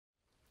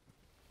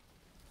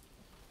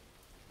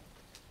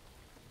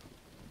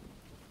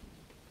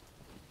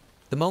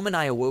The moment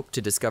I awoke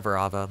to discover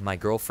Ava, my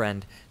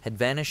girlfriend, had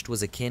vanished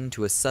was akin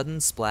to a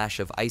sudden splash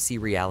of icy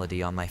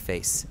reality on my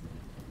face.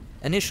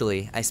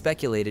 Initially, I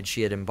speculated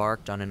she had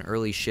embarked on an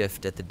early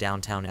shift at the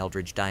downtown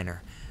Eldridge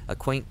Diner, a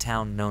quaint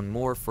town known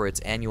more for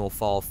its annual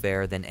fall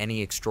fair than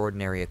any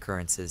extraordinary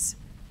occurrences.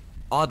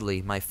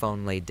 Oddly, my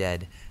phone lay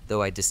dead,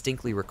 though I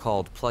distinctly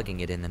recalled plugging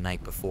it in the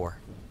night before.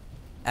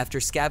 After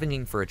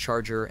scavenging for a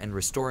charger and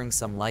restoring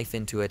some life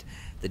into it,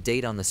 the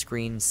date on the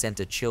screen sent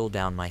a chill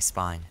down my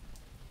spine.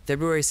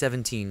 February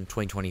 17,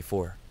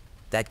 2024.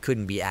 That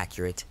couldn't be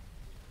accurate.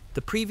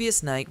 The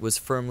previous night was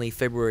firmly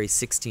February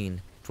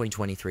 16,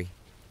 2023.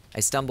 I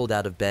stumbled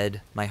out of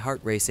bed, my heart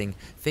racing,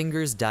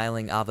 fingers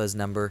dialing Ava's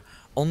number,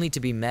 only to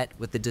be met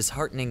with the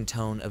disheartening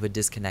tone of a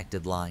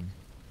disconnected line.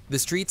 The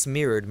streets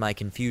mirrored my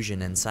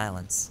confusion and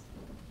silence.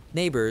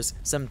 Neighbors,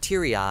 some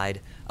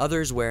teary-eyed,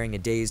 others wearing a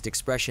dazed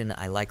expression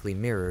I likely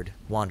mirrored,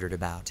 wandered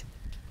about.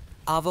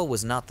 Ava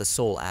was not the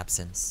sole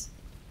absence.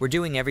 "We're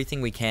doing everything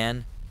we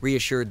can,"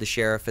 reassured the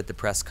sheriff at the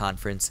press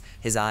conference,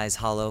 his eyes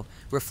hollow,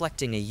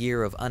 reflecting a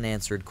year of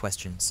unanswered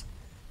questions.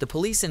 The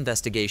police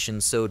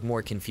investigation sowed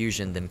more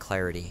confusion than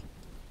clarity.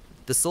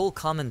 The sole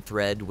common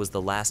thread was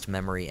the last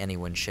memory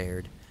anyone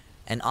shared,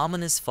 an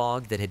ominous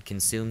fog that had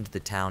consumed the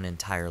town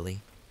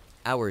entirely.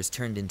 Hours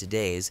turned into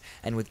days,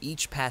 and with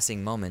each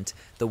passing moment,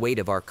 the weight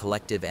of our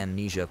collective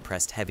amnesia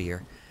pressed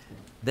heavier.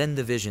 Then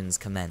the visions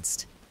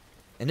commenced.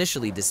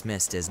 Initially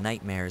dismissed as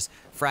nightmares,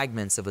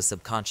 fragments of a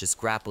subconscious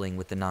grappling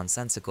with the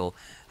nonsensical,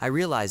 I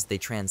realized they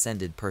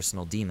transcended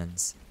personal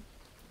demons.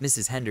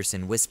 Mrs.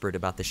 Henderson whispered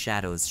about the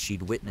shadows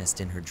she'd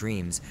witnessed in her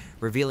dreams,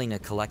 revealing a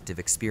collective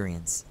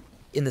experience.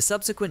 In the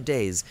subsequent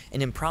days,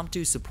 an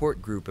impromptu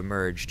support group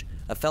emerged,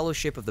 a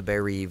fellowship of the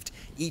bereaved,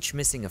 each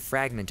missing a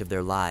fragment of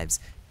their lives,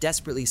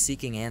 desperately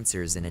seeking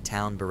answers in a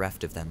town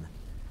bereft of them.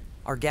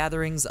 Our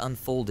gatherings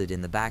unfolded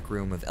in the back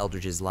room of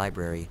Eldridge's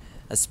library,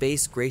 a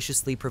space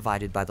graciously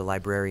provided by the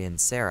librarian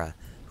Sarah,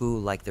 who,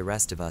 like the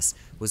rest of us,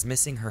 was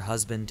missing her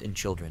husband and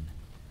children.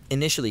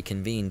 Initially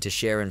convened to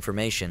share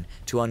information,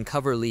 to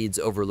uncover leads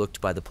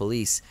overlooked by the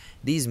police,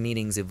 these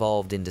meetings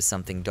evolved into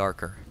something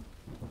darker.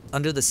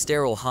 Under the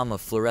sterile hum of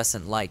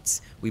fluorescent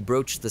lights, we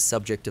broached the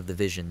subject of the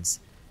visions.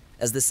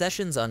 As the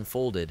sessions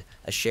unfolded,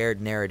 a shared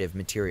narrative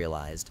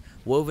materialized,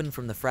 woven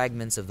from the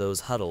fragments of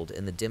those huddled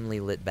in the dimly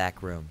lit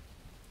back room.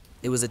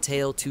 It was a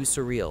tale too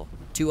surreal,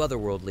 too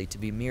otherworldly to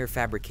be mere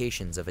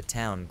fabrications of a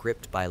town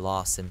gripped by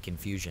loss and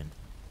confusion.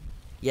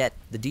 Yet,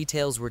 the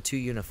details were too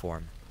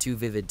uniform, too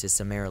vivid to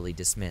summarily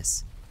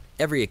dismiss.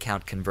 Every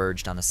account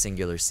converged on a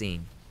singular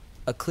scene.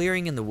 A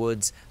clearing in the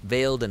woods,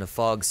 veiled in a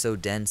fog so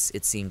dense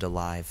it seemed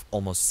alive,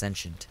 almost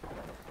sentient.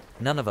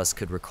 None of us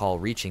could recall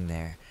reaching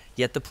there,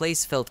 yet the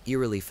place felt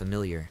eerily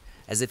familiar,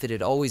 as if it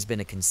had always been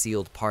a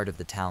concealed part of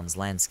the town's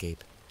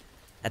landscape.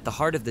 At the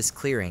heart of this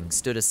clearing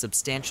stood a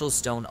substantial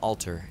stone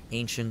altar,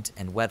 ancient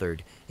and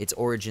weathered, its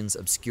origins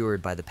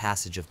obscured by the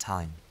passage of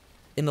time.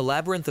 In the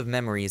labyrinth of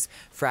memories,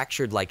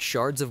 fractured like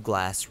shards of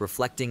glass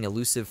reflecting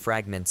elusive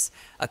fragments,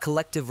 a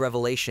collective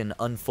revelation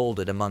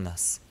unfolded among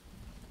us.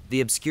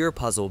 The obscure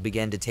puzzle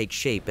began to take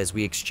shape as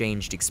we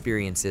exchanged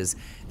experiences,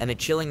 and a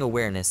chilling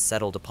awareness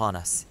settled upon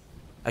us.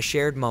 A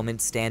shared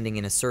moment standing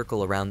in a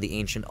circle around the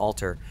ancient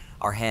altar,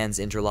 our hands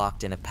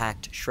interlocked in a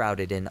pact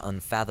shrouded in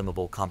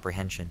unfathomable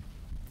comprehension.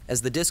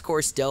 As the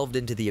discourse delved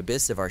into the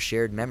abyss of our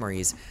shared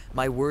memories,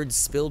 my words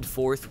spilled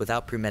forth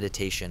without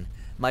premeditation,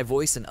 my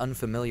voice an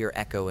unfamiliar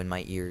echo in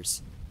my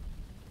ears.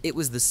 It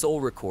was the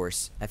sole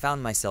recourse, I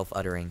found myself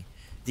uttering,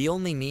 the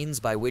only means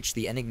by which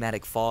the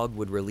enigmatic fog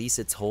would release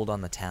its hold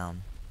on the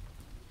town.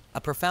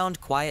 A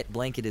profound quiet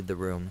blanketed the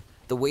room,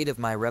 the weight of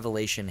my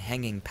revelation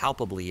hanging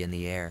palpably in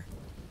the air.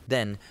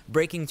 Then,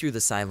 breaking through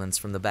the silence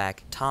from the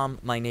back, Tom,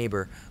 my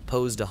neighbor,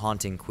 posed a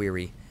haunting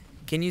query.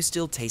 "Can you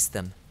still taste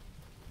them?"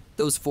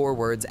 Those 4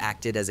 words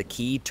acted as a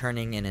key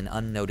turning in an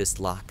unnoticed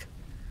lock.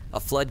 A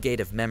floodgate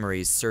of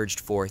memories surged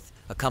forth,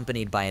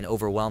 accompanied by an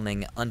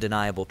overwhelming,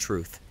 undeniable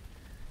truth.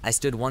 I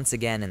stood once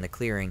again in the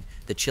clearing,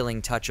 the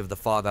chilling touch of the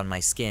fog on my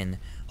skin,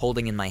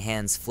 holding in my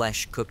hands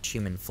cooked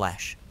human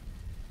flesh.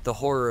 The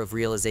horror of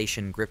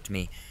realization gripped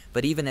me,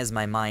 but even as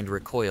my mind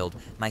recoiled,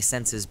 my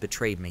senses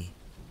betrayed me.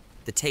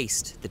 The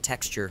taste, the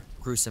texture,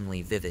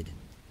 gruesomely vivid.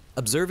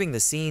 Observing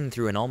the scene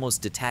through an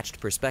almost detached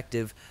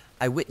perspective,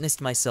 I witnessed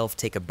myself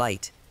take a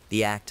bite,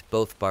 the act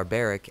both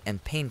barbaric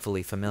and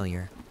painfully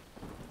familiar.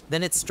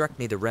 Then it struck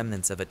me the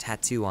remnants of a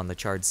tattoo on the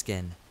charred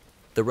skin.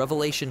 The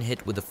revelation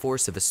hit with the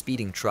force of a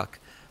speeding truck,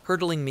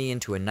 hurtling me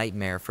into a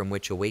nightmare from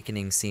which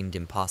awakening seemed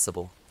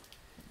impossible.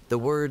 The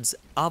words,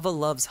 "Ava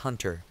loves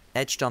Hunter,"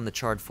 etched on the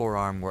charred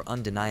forearm were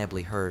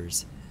undeniably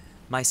hers.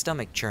 My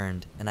stomach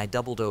churned, and I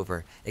doubled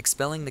over,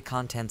 expelling the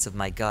contents of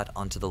my gut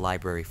onto the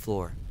library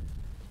floor.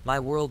 My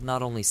world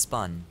not only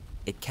spun,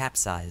 it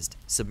capsized,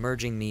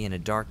 submerging me in a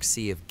dark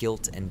sea of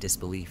guilt and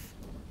disbelief.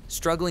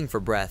 Struggling for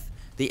breath,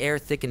 the air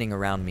thickening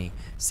around me,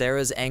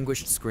 Sarah's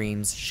anguished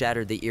screams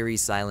shattered the eerie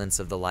silence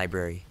of the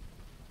library.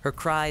 Her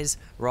cries,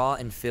 raw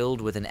and filled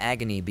with an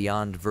agony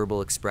beyond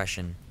verbal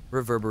expression,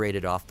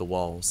 reverberated off the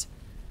walls.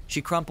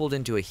 She crumpled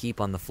into a heap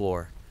on the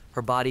floor,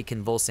 her body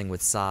convulsing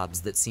with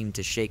sobs that seemed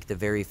to shake the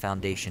very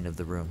foundation of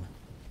the room.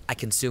 I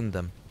consumed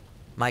them.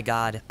 My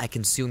God, I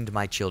consumed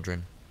my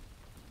children.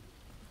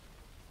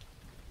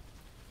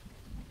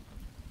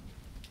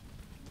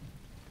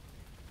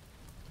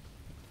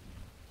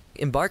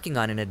 Embarking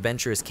on an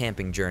adventurous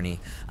camping journey,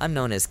 I'm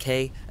known as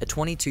K, a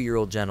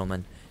 22-year-old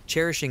gentleman,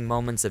 cherishing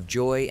moments of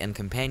joy and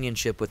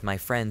companionship with my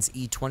friends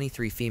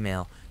E23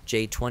 female,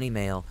 J20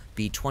 male,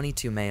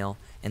 B22 male,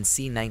 and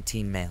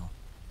C19 male.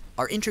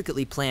 Our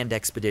intricately planned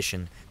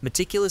expedition,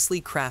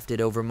 meticulously crafted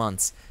over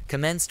months,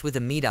 commenced with a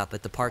meetup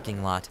at the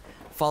parking lot,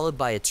 followed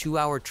by a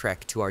 2-hour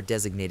trek to our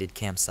designated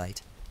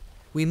campsite.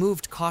 We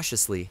moved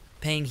cautiously,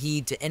 paying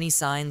heed to any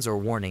signs or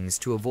warnings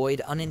to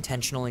avoid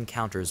unintentional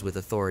encounters with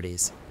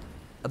authorities.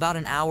 About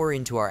an hour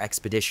into our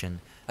expedition,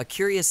 a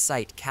curious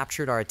sight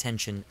captured our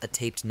attention, a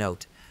taped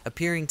note,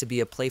 appearing to be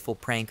a playful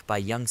prank by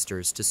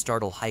youngsters to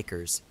startle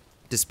hikers.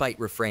 Despite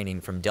refraining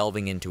from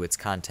delving into its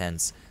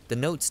contents, the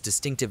note's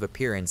distinctive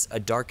appearance, a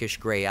darkish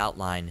gray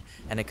outline,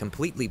 and a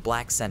completely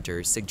black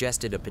center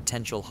suggested a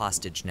potential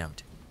hostage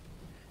note.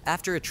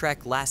 After a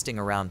trek lasting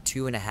around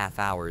 2.5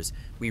 hours,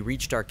 we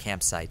reached our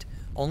campsite,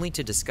 only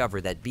to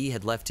discover that B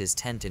had left his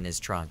tent in his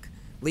trunk,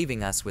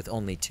 leaving us with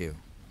only 2.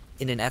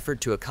 In an effort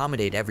to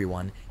accommodate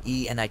everyone,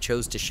 E and I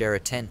chose to share a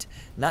tent,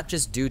 not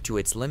just due to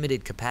its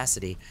limited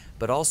capacity,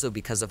 but also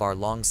because of our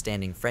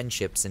long-standing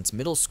friendship since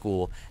middle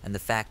school and the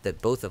fact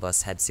that both of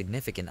us had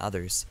significant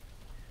others.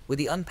 With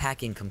the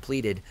unpacking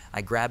completed,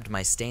 I grabbed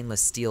my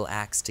stainless steel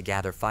axe to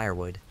gather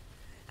firewood.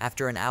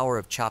 After an hour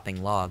of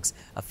chopping logs,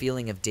 a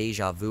feeling of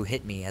déjà vu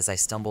hit me as I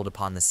stumbled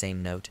upon the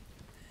same note.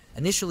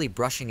 Initially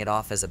brushing it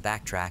off as a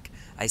backtrack,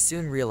 I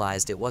soon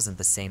realized it wasn't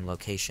the same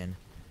location.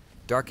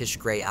 Darkish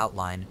gray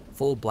outline,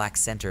 full black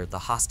center, the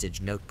hostage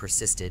note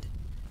persisted.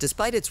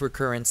 Despite its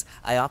recurrence,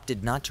 I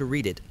opted not to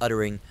read it,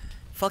 uttering,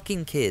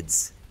 "Fucking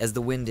kids," as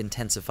the wind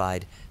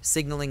intensified,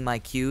 signaling my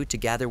cue to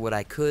gather what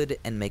I could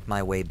and make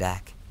my way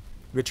back.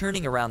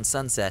 Returning around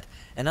sunset,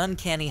 an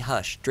uncanny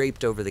hush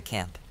draped over the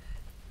camp.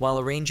 While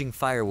arranging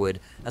firewood,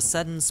 a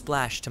sudden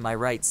splash to my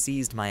right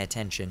seized my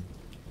attention.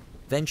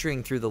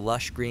 Venturing through the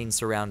lush green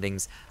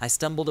surroundings, I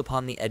stumbled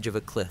upon the edge of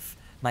a cliff,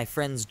 my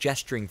friends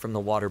gesturing from the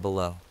water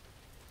below.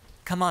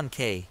 "Come on,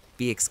 Kay,"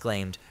 B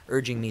exclaimed,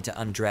 urging me to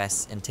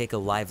undress and take a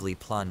lively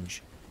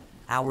plunge.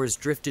 Hours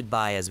drifted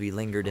by as we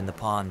lingered in the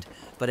pond,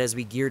 but as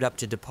we geared up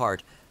to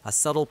depart, a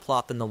subtle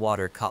plop in the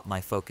water caught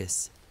my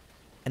focus.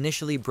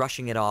 Initially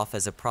brushing it off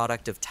as a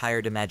product of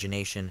tired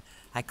imagination,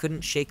 I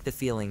couldn't shake the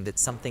feeling that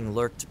something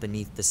lurked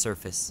beneath the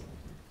surface.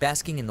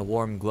 Basking in the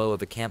warm glow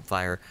of a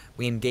campfire,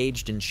 we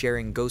engaged in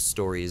sharing ghost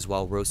stories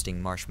while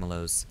roasting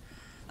marshmallows.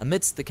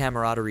 Amidst the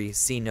camaraderie,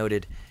 C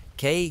noted,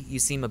 "Kay, you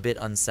seem a bit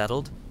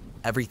unsettled.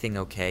 Everything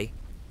okay?"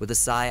 With a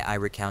sigh, I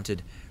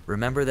recounted,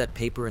 "Remember that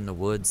paper in the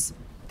woods?"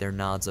 Their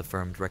nods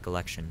affirmed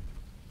recollection.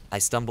 "I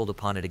stumbled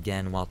upon it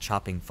again while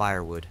chopping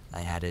firewood,"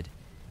 I added.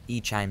 E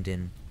chimed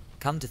in,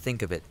 "Come to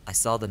think of it, I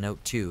saw the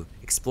note too,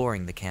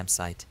 exploring the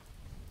campsite."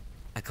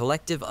 A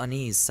collective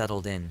unease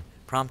settled in,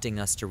 prompting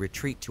us to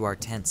retreat to our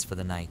tents for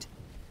the night.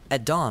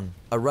 At dawn,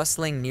 a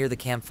rustling near the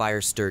campfire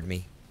stirred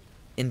me.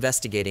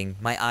 Investigating,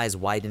 my eyes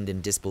widened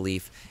in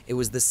disbelief. It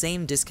was the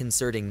same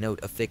disconcerting note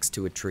affixed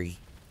to a tree.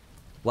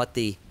 "What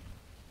the?"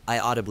 I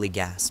audibly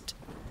gasped.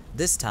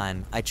 This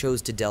time, I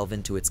chose to delve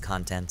into its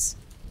contents.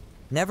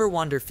 "Never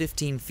wander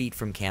 15 feet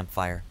from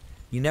campfire.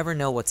 You never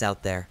know what's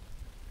out there."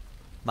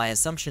 My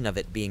assumption of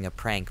it being a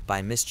prank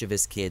by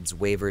mischievous kids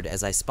wavered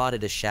as I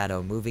spotted a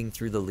shadow moving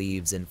through the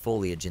leaves and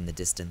foliage in the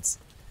distance.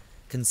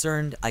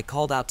 Concerned, I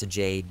called out to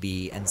J,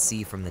 B, and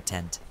C from the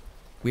tent.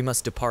 "We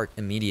must depart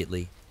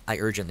immediately," I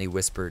urgently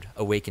whispered,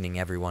 awakening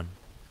everyone.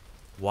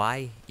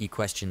 "Why?" he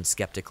questioned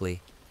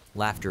skeptically.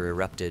 Laughter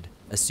erupted,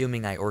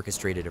 assuming I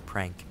orchestrated a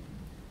prank.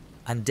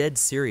 "I'm dead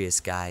serious,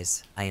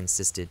 guys," I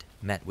insisted,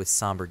 met with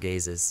somber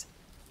gazes.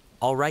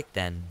 "All right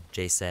then,"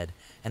 Jay said,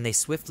 and they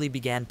swiftly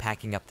began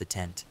packing up the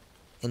tent.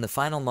 In the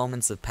final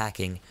moments of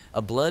packing,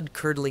 a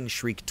blood-curdling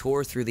shriek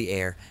tore through the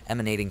air,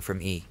 emanating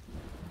from E.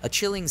 A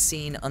chilling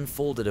scene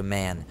unfolded: a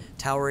man,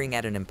 towering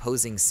at an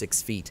imposing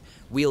 6 feet,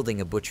 wielding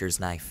a butcher's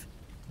knife.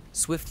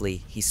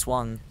 Swiftly, he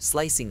swung,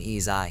 slicing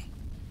E's eye.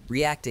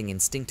 Reacting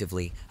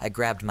instinctively, I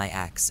grabbed my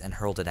axe and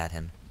hurled it at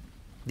him.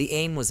 The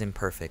aim was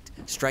imperfect,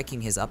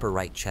 striking his upper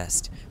right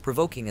chest,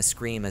 provoking a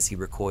scream as he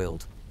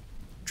recoiled.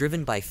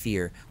 Driven by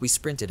fear, we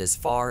sprinted as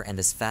far and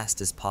as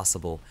fast as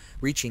possible,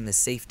 reaching the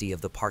safety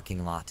of the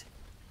parking lot.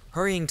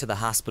 Hurrying to the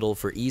hospital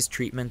for E's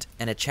treatment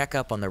and a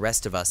checkup on the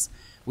rest of us,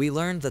 we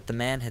learned that the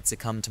man had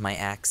succumbed to my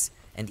axe,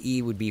 and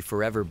E would be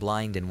forever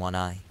blind in one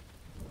eye.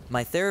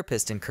 My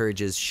therapist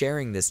encourages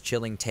sharing this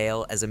chilling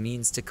tale as a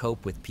means to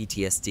cope with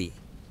PTSD.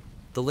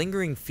 The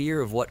lingering fear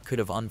of what could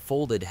have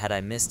unfolded had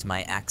I missed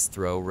my axe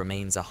throw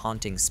remains a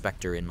haunting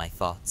specter in my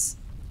thoughts.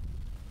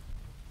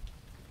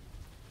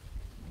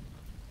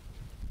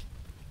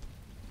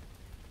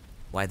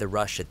 Why the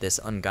rush at this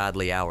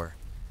ungodly hour?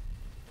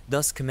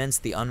 Thus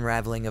commenced the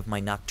unraveling of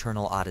my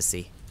nocturnal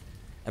odyssey.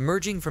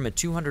 Emerging from a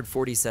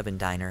 247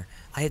 diner,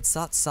 I had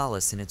sought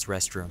solace in its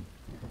restroom.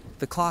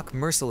 The clock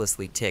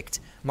mercilessly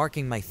ticked,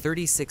 marking my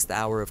 36th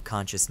hour of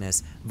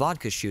consciousness,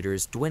 vodka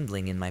shooters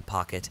dwindling in my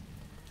pocket.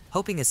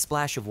 Hoping a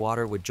splash of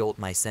water would jolt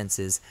my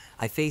senses,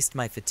 I faced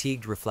my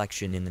fatigued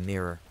reflection in the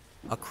mirror,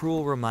 a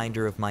cruel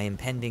reminder of my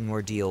impending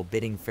ordeal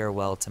bidding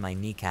farewell to my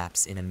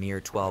kneecaps in a mere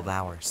 12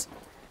 hours.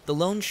 The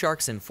lone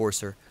shark's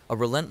enforcer, a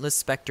relentless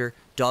specter,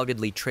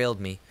 doggedly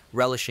trailed me,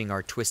 relishing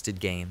our twisted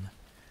game.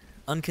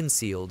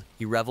 Unconcealed,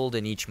 he reveled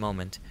in each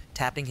moment,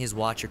 tapping his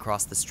watch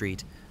across the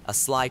street, a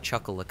sly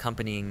chuckle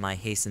accompanying my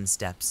hastened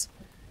steps.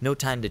 "No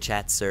time to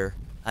chat, sir,"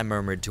 I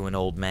murmured to an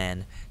old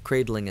man,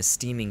 cradling a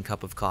steaming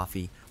cup of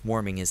coffee,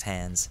 warming his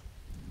hands.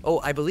 "Oh,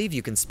 I believe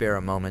you can spare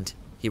a moment,"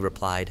 he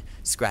replied,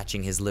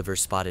 scratching his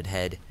liver-spotted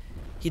head.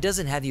 "He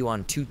doesn't have you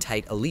on too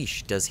tight a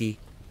leash, does he?"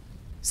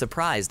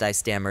 Surprised, I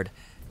stammered,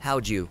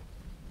 "How'd you?"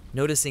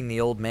 Noticing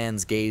the old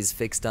man's gaze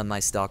fixed on my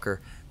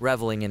stalker,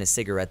 reveling in a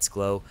cigarette's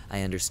glow,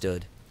 I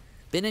understood.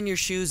 "Been in your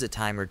shoes a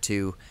time or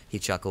two," he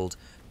chuckled,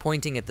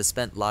 pointing at the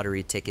spent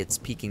lottery tickets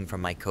peeking from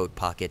my coat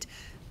pocket.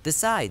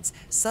 "Besides,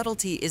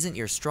 subtlety isn't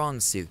your strong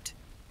suit."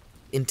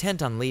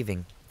 Intent on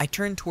leaving, I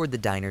turned toward the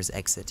diner's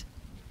exit.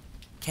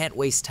 "Can't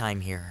waste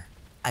time here.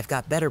 I've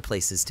got better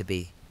places to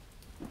be."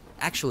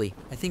 "Actually,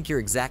 I think you're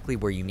exactly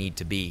where you need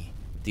to be,"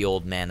 the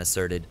old man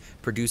asserted,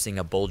 producing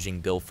a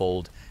bulging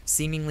billfold,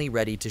 seemingly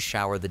ready to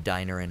shower the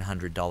diner in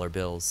 $100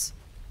 bills.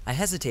 I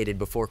hesitated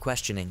before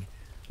questioning,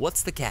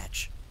 "What's the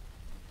catch?"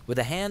 With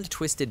a hand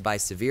twisted by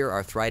severe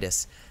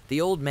arthritis,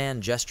 the old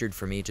man gestured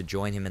for me to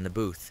join him in the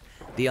booth,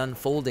 the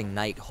unfolding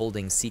night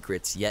holding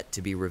secrets yet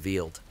to be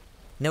revealed.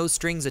 "No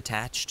strings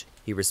attached,"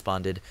 he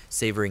responded,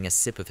 savoring a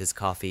sip of his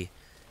coffee.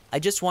 "I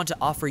just want to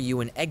offer you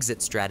an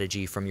exit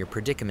strategy from your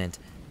predicament,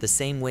 the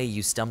same way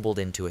you stumbled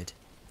into it."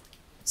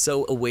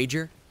 "So, a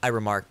wager?" I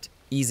remarked,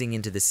 easing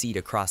into the seat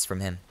across from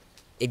him.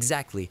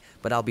 "Exactly,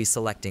 but I'll be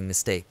selecting the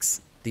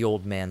stakes," the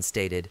old man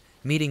stated,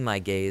 meeting my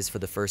gaze for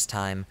the first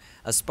time,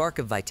 a spark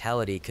of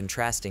vitality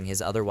contrasting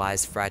his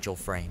otherwise fragile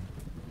frame.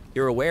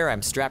 "You're aware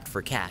I'm strapped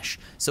for cash,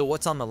 so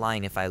what's on the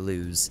line if I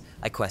lose?"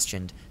 I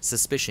questioned,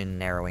 suspicion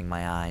narrowing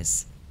my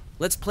eyes.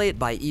 "Let's play it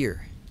by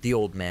ear," the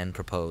old man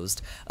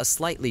proposed, a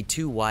slightly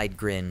too wide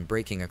grin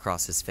breaking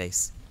across his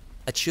face.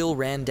 A chill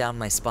ran down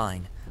my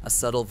spine, a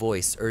subtle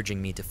voice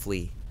urging me to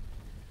flee.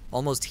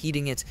 Almost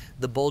heeding it,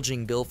 the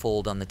bulging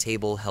billfold on the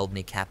table held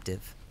me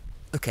captive.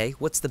 "Okay,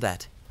 what's the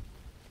bet?"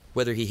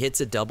 "Whether he hits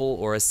a double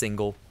or a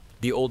single,"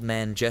 the old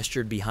man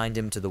gestured behind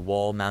him to the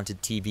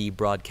wall-mounted TV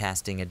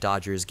broadcasting a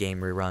Dodgers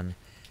game rerun.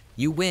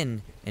 "You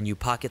win, and you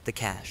pocket the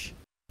cash.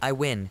 I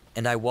win,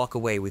 and I walk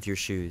away with your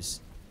shoes."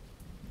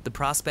 The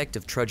prospect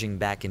of trudging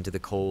back into the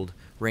cold,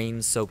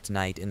 rain-soaked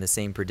night in the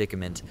same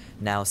predicament,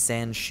 now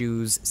sans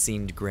shoes,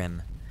 seemed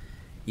grim.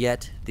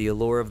 Yet, the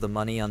allure of the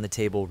money on the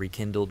table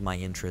rekindled my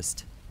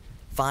interest.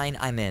 "Fine,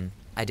 I'm in,"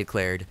 I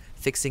declared,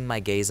 fixing my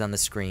gaze on the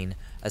screen,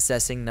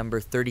 assessing number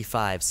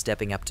 35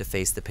 stepping up to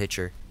face the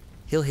pitcher.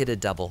 "He'll hit a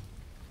double."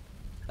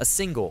 "A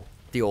single,"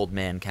 the old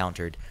man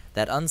countered,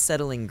 that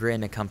unsettling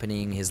grin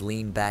accompanying his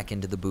lean back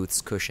into the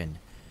booth's cushion.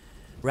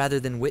 Rather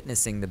than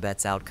witnessing the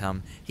bet's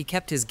outcome, he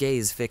kept his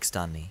gaze fixed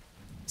on me.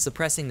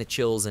 Suppressing the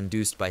chills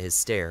induced by his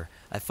stare,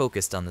 I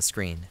focused on the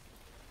screen.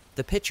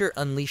 The pitcher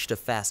unleashed a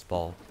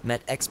fastball,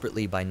 met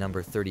expertly by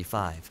number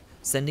 35,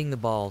 sending the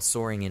ball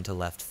soaring into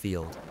left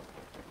field.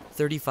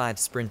 35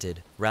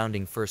 sprinted,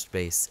 rounding first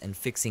base and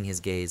fixing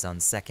his gaze on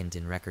second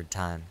in record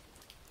time.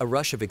 A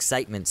rush of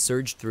excitement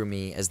surged through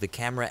me as the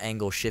camera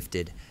angle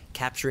shifted,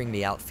 capturing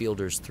the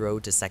outfielder's throw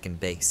to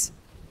second base.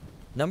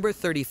 Number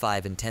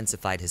 35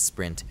 intensified his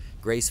sprint,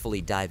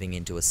 gracefully diving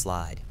into a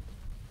slide.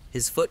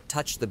 His foot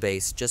touched the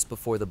base just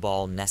before the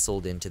ball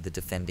nestled into the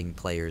defending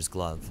player's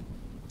glove.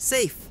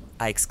 "Safe!"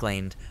 I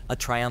exclaimed, a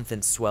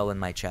triumphant swell in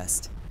my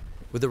chest.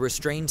 With a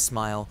restrained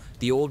smile,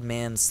 the old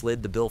man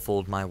slid the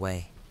billfold my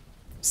way.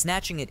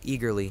 Snatching it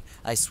eagerly,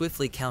 I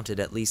swiftly counted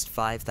at least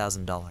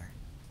 $5,000.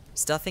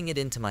 Stuffing it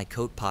into my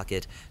coat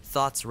pocket,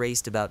 thoughts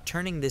raced about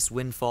turning this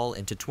windfall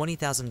into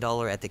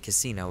 $20,000 at the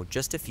casino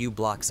just a few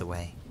blocks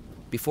away.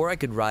 Before I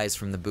could rise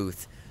from the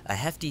booth, a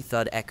hefty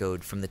thud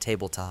echoed from the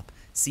tabletop,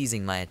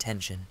 seizing my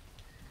attention.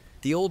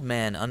 The old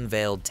man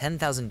unveiled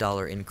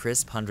 $10,000 in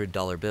crisp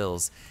 $100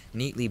 bills,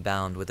 neatly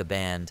bound with a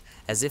band,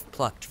 as if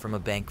plucked from a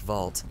bank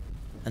vault.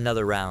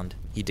 "Another round,"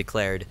 he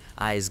declared,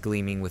 eyes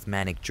gleaming with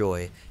manic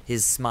joy,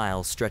 his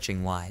smile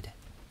stretching wide.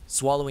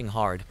 Swallowing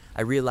hard,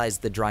 I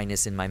realized the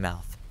dryness in my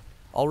mouth.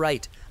 "All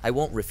right, I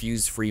won't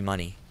refuse free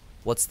money.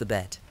 What's the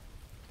bet?"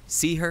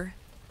 "See her?"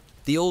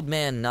 The old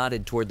man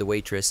nodded toward the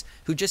waitress,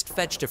 who just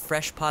fetched a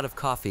fresh pot of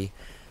coffee.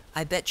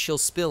 "I bet she'll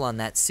spill on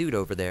that suit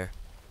over there."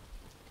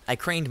 I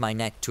craned my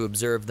neck to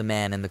observe the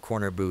man in the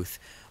corner booth,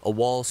 a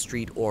Wall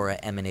Street aura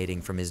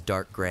emanating from his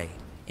dark gray,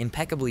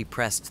 impeccably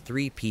pressed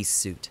three-piece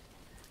suit.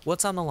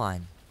 "What's on the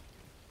line?"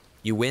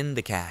 "You win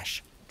the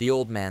cash," the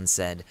old man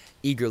said,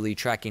 eagerly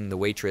tracking the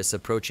waitress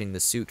approaching the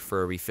suit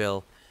for a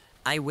refill.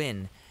 "I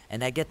win,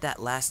 and I get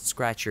that last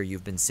scratcher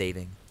you've been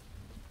saving."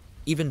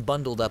 Even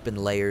bundled up in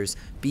layers,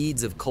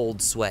 beads of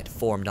cold sweat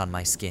formed on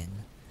my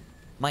skin.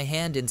 My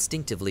hand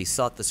instinctively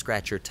sought the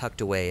scratcher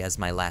tucked away as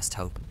my last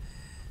hope.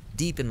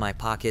 Deep in my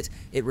pocket,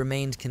 it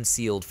remained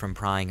concealed from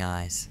prying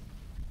eyes.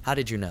 How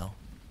did you know?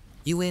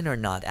 You in or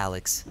not,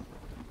 Alex?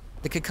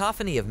 The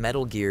cacophony of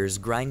metal gears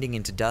grinding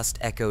into dust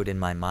echoed in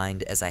my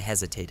mind as I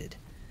hesitated.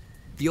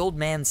 The old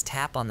man's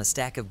tap on the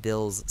stack of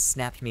bills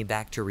snapped me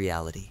back to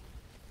reality.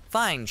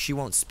 Fine, she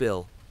won't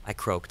spill, I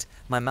croaked,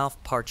 my mouth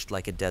parched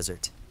like a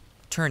desert.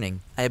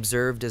 Turning, I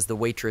observed as the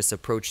waitress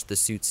approached the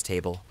suits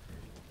table.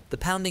 The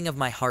pounding of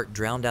my heart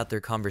drowned out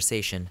their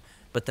conversation,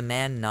 but the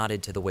man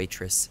nodded to the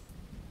waitress.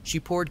 She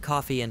poured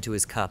coffee into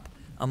his cup,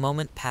 a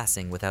moment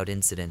passing without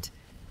incident.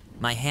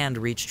 My hand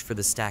reached for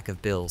the stack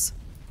of bills.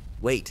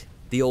 Wait,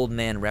 the old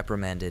man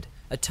reprimanded,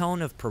 a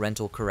tone of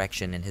parental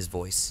correction in his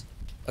voice.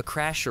 A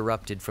crash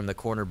erupted from the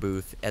corner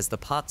booth as the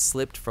pot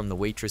slipped from the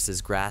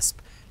waitress's grasp,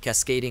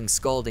 cascading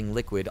scalding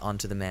liquid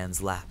onto the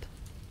man's lap.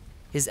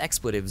 His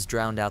expletives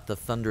drowned out the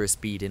thunderous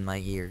beat in my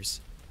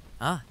ears.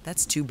 Ah,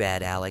 that's too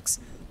bad, Alex.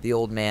 The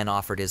old man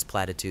offered his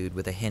platitude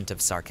with a hint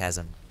of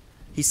sarcasm.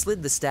 He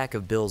slid the stack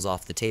of bills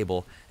off the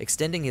table,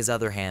 extending his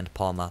other hand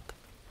palm up.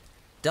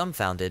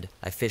 Dumbfounded,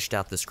 I fished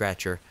out the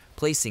scratcher,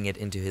 placing it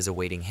into his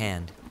awaiting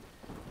hand.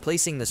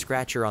 Placing the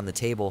scratcher on the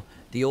table,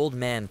 the old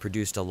man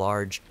produced a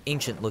large,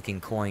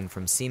 ancient-looking coin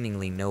from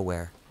seemingly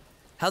nowhere.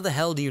 How the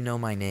hell do you know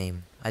my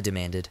name? I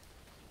demanded.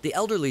 The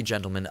elderly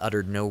gentleman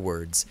uttered no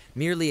words,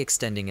 merely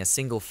extending a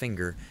single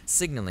finger,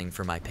 signaling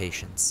for my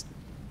patience.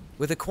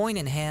 With a coin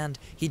in hand,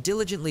 he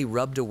diligently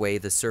rubbed away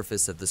the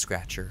surface of the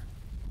scratcher.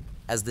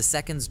 As the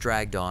seconds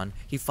dragged on,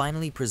 he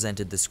finally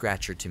presented the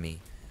scratcher to me,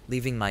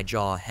 leaving my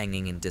jaw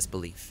hanging in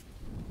disbelief.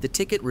 The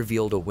ticket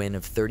revealed a win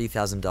of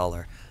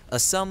 $30,000, a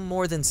sum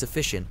more than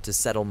sufficient to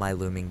settle my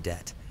looming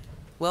debt.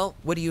 Well,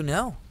 what do you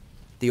know?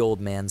 The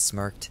old man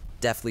smirked,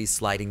 deftly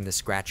sliding the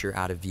scratcher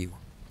out of view.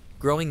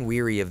 Growing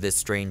weary of this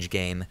strange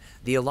game,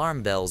 the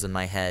alarm bells in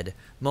my head,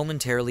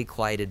 momentarily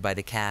quieted by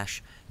the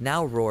cash,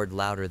 now roared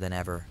louder than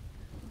ever.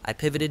 I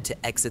pivoted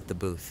to exit the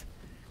booth.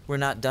 We're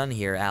not done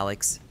here,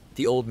 Alex.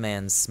 The old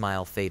man's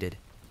smile faded.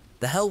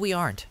 The hell we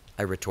aren't,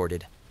 I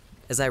retorted.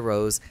 As I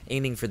rose,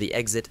 aiming for the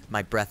exit,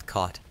 my breath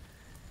caught.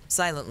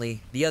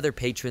 Silently, the other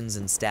patrons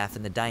and staff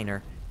in the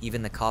diner,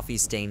 even the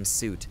coffee-stained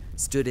suit,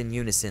 stood in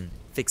unison,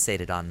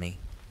 fixated on me.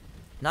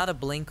 Not a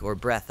blink or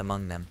breath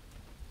among them.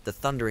 The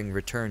thundering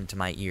returned to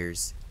my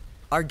ears.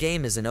 Our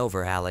game isn't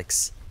over,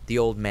 Alex, the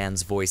old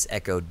man's voice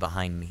echoed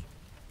behind me.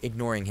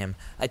 Ignoring him,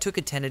 I took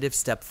a tentative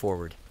step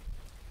forward.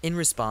 In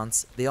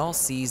response, they all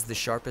seized the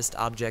sharpest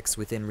objects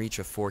within reach: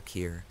 a fork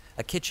here,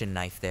 a kitchen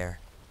knife there.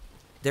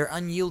 Their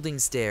unyielding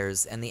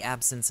stares and the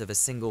absence of a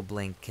single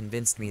blink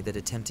convinced me that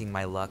attempting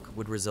my luck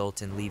would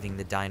result in leaving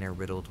the diner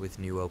riddled with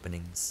new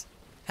openings.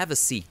 Have a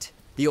seat,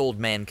 the old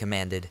man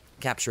commanded,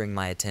 capturing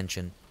my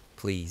attention.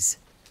 Please.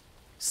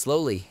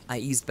 Slowly, I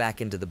eased back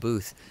into the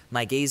booth,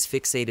 my gaze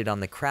fixated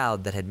on the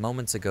crowd that had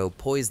moments ago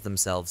poised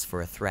themselves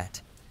for a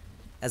threat.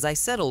 As I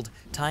settled,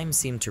 time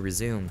seemed to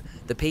resume,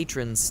 the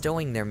patrons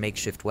stowing their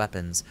makeshift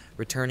weapons,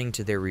 returning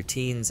to their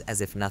routines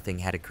as if nothing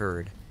had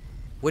occurred.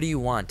 What do you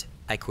want?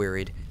 I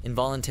queried,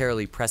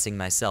 involuntarily pressing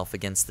myself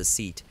against the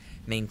seat,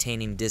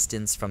 maintaining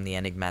distance from the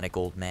enigmatic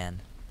old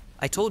man.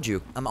 I told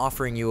you, I'm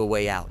offering you a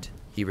way out,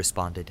 he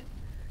responded.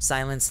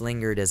 Silence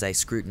lingered as I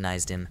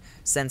scrutinized him,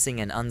 sensing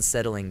an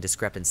unsettling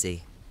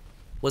discrepancy.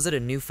 Was it a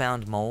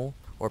newfound mole,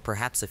 or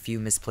perhaps a few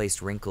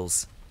misplaced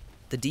wrinkles?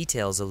 The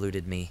details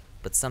eluded me,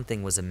 but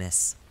something was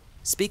amiss.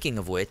 Speaking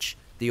of which,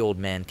 the old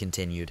man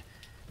continued,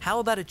 how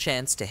about a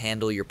chance to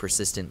handle your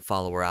persistent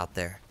follower out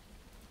there?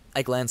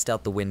 I glanced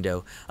out the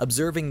window,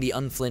 observing the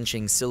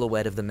unflinching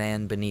silhouette of the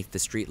man beneath the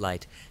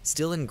streetlight,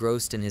 still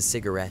engrossed in his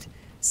cigarette,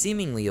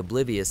 seemingly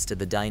oblivious to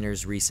the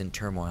diner's recent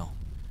turmoil.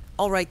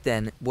 All right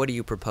then, what do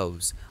you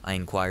propose? I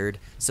inquired,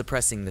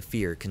 suppressing the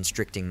fear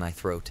constricting my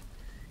throat.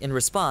 In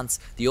response,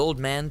 the old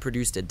man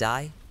produced a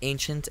die,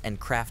 ancient and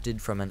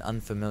crafted from an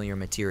unfamiliar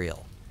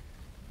material.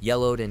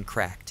 Yellowed and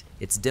cracked,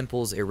 its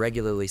dimples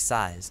irregularly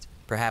sized,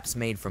 perhaps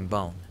made from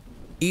bone.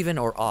 Even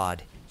or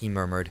odd, he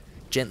murmured,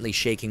 gently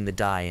shaking the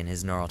die in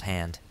his gnarled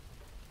hand.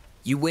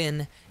 You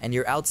win, and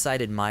your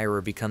outside admirer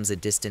becomes a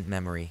distant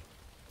memory.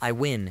 I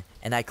win,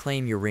 and I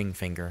claim your ring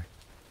finger.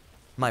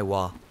 My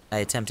wah, I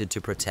attempted to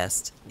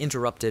protest,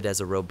 interrupted as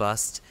a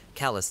robust,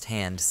 calloused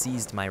hand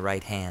seized my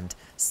right hand,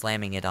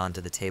 slamming it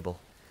onto the table.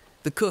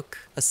 The cook,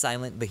 a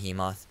silent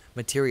behemoth,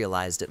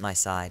 materialized at my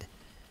side.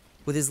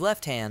 With his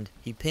left hand,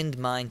 he pinned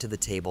mine to the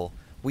table,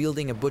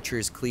 wielding a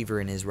butcher's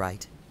cleaver in his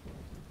right.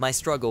 My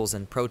struggles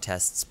and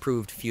protests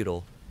proved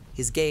futile.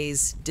 His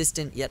gaze,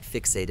 distant yet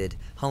fixated,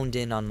 honed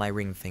in on my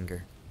ring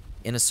finger.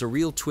 In a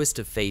surreal twist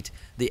of fate,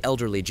 the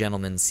elderly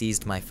gentleman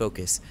seized my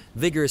focus,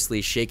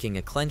 vigorously shaking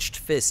a clenched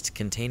fist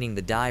containing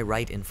the die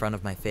right in front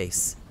of my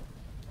face.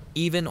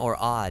 Even or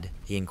odd?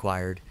 He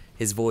inquired,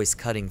 his voice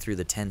cutting through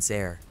the tense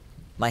air.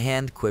 My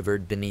hand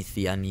quivered beneath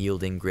the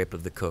unyielding grip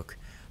of the cook,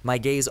 my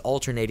gaze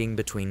alternating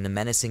between the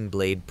menacing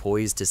blade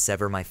poised to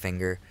sever my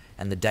finger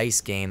and the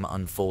dice game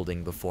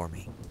unfolding before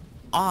me.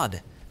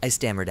 Odd, I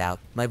stammered out,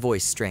 my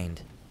voice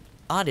strained.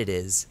 Odd it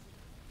is.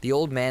 The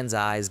old man's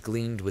eyes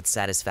gleamed with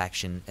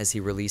satisfaction as he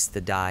released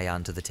the die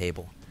onto the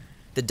table.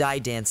 The dye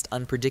danced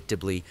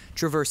unpredictably,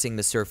 traversing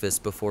the surface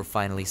before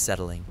finally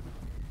settling.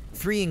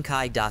 3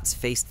 Inkai dots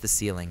faced the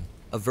ceiling,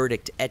 a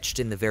verdict etched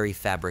in the very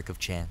fabric of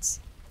chance.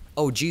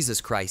 "Oh,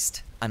 Jesus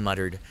Christ," I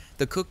muttered,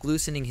 the cook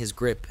loosening his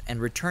grip and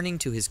returning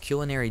to his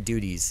culinary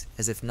duties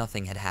as if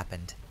nothing had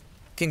happened.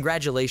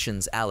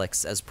 "Congratulations,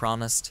 Alex, as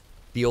promised."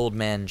 The old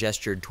man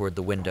gestured toward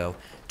the window,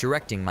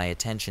 directing my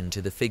attention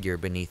to the figure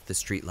beneath the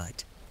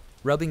streetlight.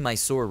 Rubbing my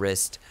sore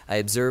wrist, I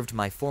observed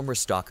my former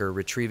stalker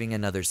retrieving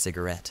another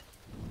cigarette.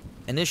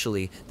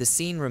 Initially, the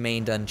scene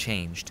remained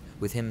unchanged,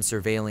 with him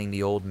surveilling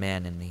the old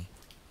man and me.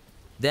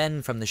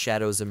 Then, from the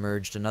shadows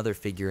emerged another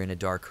figure in a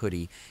dark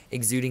hoodie,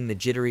 exuding the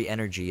jittery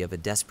energy of a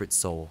desperate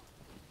soul.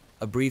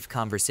 A brief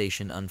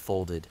conversation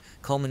unfolded,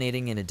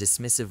 culminating in a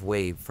dismissive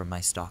wave from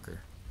my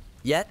stalker.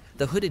 Yet,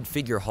 the hooded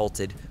figure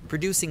halted,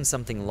 producing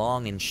something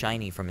long and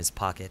shiny from his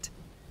pocket.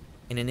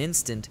 In an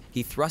instant,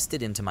 he thrust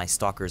it into my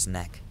stalker's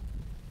neck.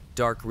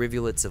 Dark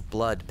rivulets of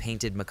blood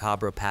painted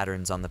macabre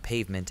patterns on the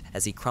pavement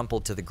as he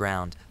crumpled to the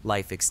ground,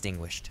 life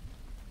extinguished.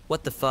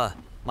 "What the fuh?"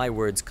 My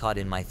words caught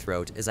in my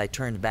throat as I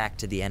turned back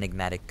to the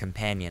enigmatic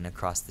companion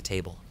across the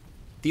table.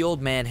 The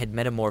old man had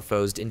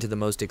metamorphosed into the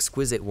most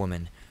exquisite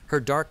woman, her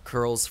dark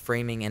curls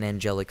framing an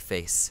angelic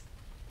face.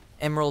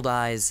 Emerald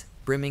eyes,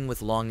 brimming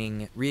with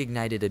longing,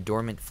 reignited a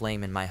dormant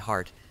flame in my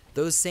heart,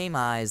 those same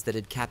eyes that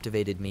had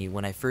captivated me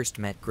when I first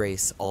met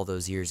Grace all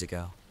those years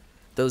ago.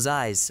 Those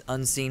eyes,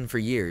 unseen for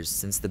years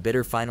since the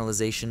bitter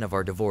finalization of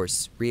our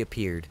divorce,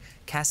 reappeared,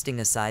 casting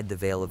aside the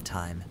veil of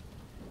time.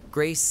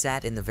 Grace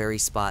sat in the very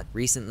spot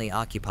recently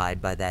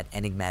occupied by that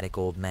enigmatic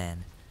old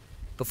man.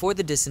 Before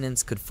the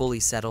dissonance could fully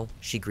settle,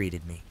 she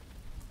greeted me.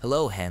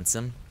 "Hello,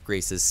 handsome."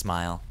 Grace's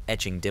smile,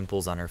 etching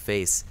dimples on her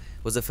face,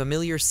 was a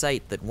familiar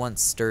sight that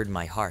once stirred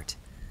my heart.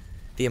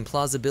 The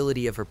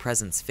implausibility of her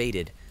presence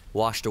faded,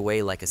 washed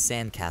away like a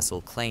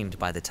sandcastle claimed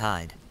by the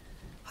tide.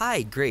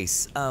 "Hi,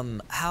 Grace.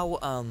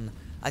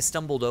 I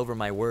stumbled over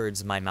my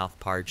words, my mouth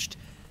parched.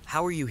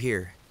 How are you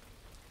here?"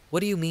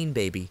 "What do you mean,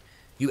 baby?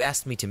 You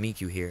asked me to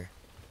meet you here."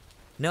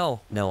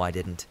 No, I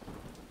didn't."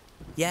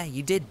 "Yeah,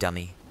 you did,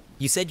 dummy.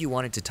 You said you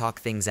wanted to talk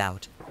things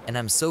out, and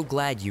I'm so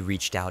glad you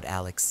reached out,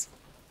 Alex."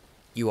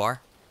 "You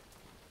are?"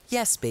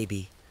 "Yes,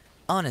 baby.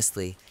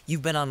 Honestly,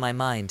 you've been on my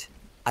mind.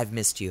 I've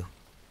missed you."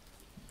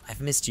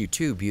 "I've missed you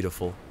too,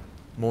 beautiful.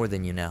 More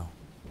than you know."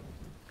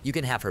 "You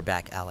can have her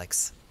back,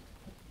 Alex."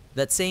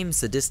 That same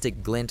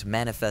sadistic glint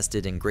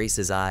manifested in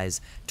Grace's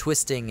eyes,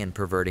 twisting and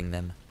perverting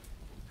them.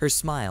 Her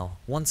smile,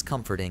 once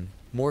comforting,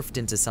 morphed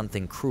into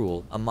something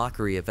cruel, a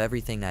mockery of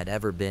everything I'd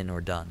ever been or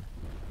done.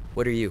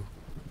 "What are you?"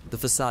 The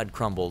facade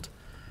crumbled.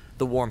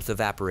 The warmth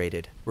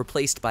evaporated,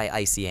 replaced by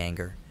icy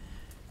anger.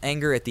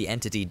 Anger at the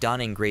entity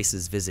donning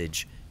Grace's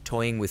visage,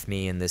 toying with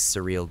me in this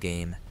surreal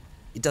game.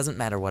 "It doesn't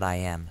matter what I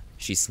am,"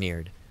 she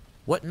sneered.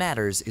 "What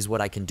matters is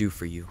what I can do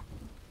for you."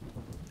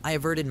 I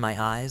averted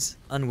my eyes,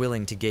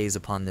 unwilling to gaze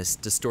upon this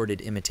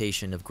distorted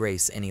imitation of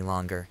Grace any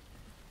longer.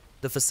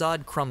 The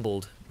facade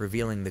crumbled,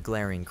 revealing the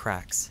glaring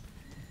cracks.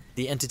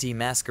 The entity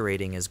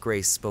masquerading as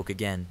Grace spoke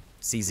again,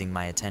 seizing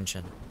my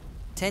attention.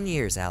 10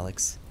 years,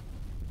 Alex."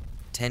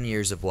 10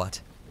 years of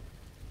what?"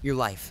 "Your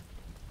life."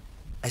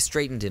 I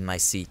straightened in my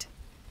seat.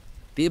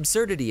 The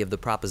absurdity of the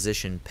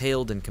proposition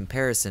paled in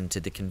comparison to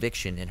the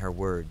conviction in her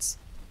words.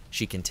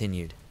 She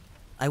continued.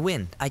 "I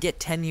win. I get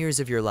 10 years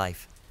of your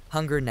life."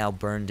 Hunger now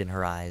burned in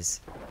her eyes.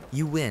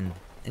 "You win,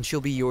 and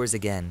she'll be yours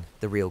again,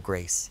 the real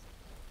Grace."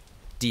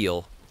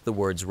 "Deal," the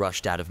words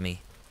rushed out of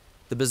me.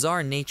 The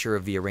bizarre nature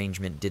of the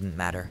arrangement didn't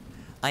matter.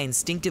 I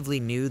instinctively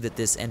knew that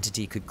this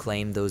entity could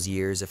claim those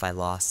years if I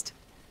lost.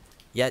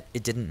 Yet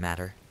it didn't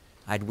matter.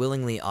 I'd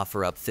willingly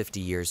offer up 50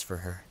 years for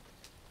her.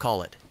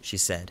 "Call it," she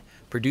said,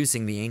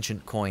 producing the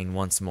ancient coin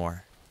once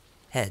more.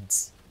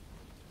 "Heads."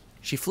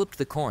 She flipped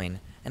the coin,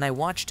 and I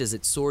watched as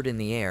it soared in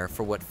the air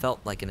for what felt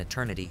like an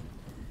eternity.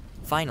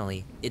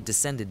 Finally, it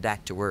descended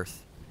back to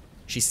earth.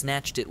 She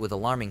snatched it with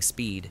alarming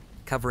speed,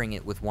 covering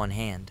it with one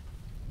hand.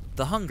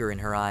 The hunger in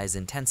her eyes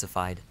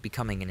intensified,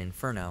 becoming an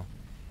inferno.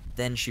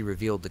 Then she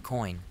revealed the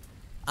coin.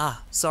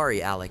 "Ah,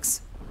 sorry,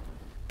 Alex."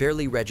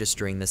 Barely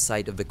registering the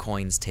sight of the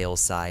coin's tail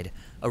side,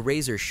 a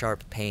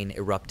razor-sharp pain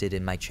erupted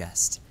in my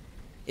chest.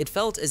 It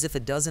felt as if a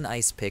dozen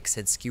ice picks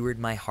had skewered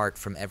my heart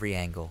from every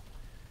angle.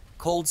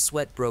 Cold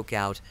sweat broke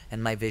out,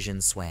 and my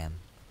vision swam.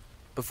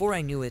 Before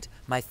I knew it,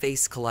 my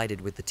face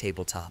collided with the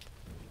tabletop.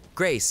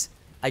 "Grace!"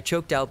 I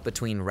choked out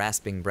between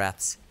rasping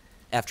breaths.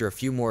 After a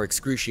few more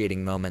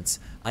excruciating moments,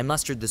 I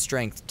mustered the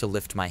strength to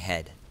lift my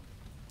head.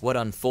 What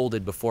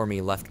unfolded before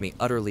me left me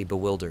utterly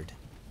bewildered.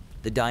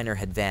 The diner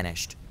had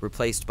vanished,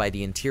 replaced by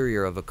the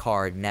interior of a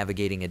car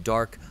navigating a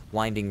dark,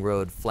 winding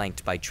road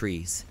flanked by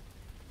trees.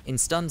 In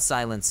stunned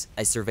silence,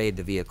 I surveyed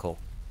the vehicle.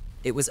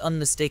 It was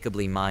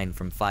unmistakably mine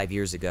from 5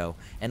 years ago,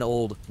 an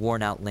old,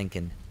 worn-out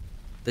Lincoln.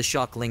 The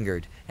shock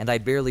lingered, and I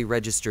barely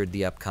registered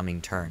the upcoming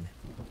turn.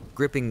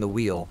 Gripping the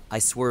wheel, I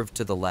swerved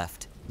to the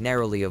left,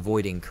 narrowly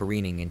avoiding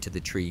careening into the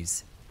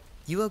trees.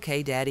 "You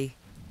okay, Daddy?"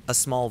 A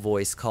small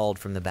voice called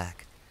from the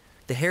back.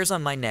 The hairs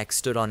on my neck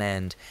stood on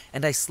end,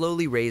 and I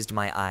slowly raised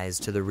my eyes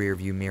to the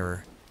rearview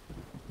mirror.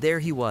 There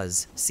he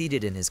was,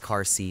 seated in his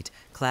car seat,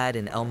 clad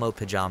in Elmo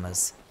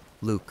pajamas.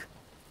 Luke.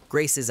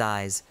 Grace's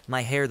eyes,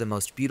 my hair the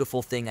most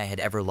beautiful thing I had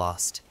ever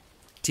lost.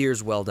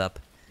 Tears welled up.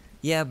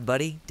 "Yeah,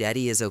 buddy,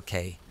 Daddy is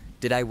okay.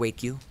 Did I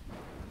wake you?"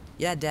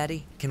 "Yeah,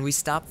 Daddy. Can we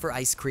stop for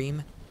ice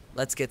cream?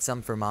 Let's get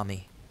some for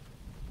Mommy."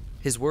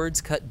 His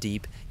words cut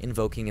deep,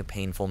 invoking a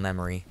painful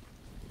memory.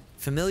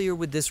 Familiar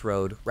with this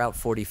road, Route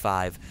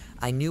 45,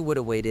 I knew what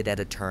awaited at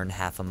a turn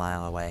half a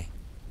mile away.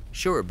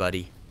 "Sure,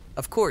 buddy.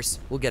 Of course,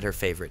 we'll get her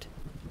favorite."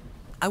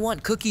 "I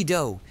want cookie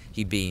dough,"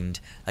 he beamed,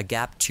 a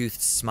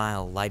gap-toothed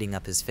smile lighting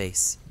up his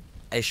face.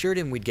 I assured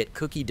him we'd get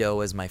cookie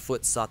dough as my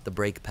foot sought the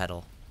brake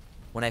pedal.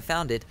 When I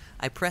found it,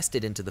 I pressed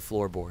it into the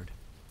floorboard.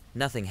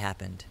 Nothing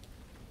happened.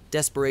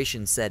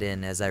 Desperation set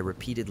in as I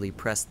repeatedly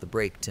pressed the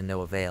brake to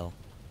no avail.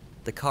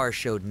 The car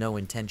showed no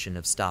intention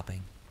of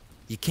stopping.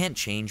 "You can't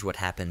change what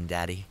happened,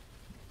 Daddy."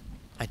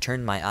 I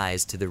turned my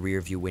eyes to the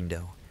rearview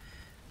window.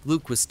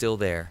 Luke was still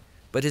there,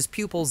 but his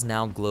pupils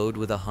now glowed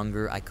with a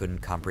hunger I couldn't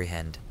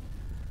comprehend.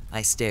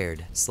 I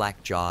stared,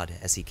 slack-jawed,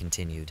 as he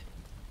continued.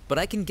 "But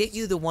I can get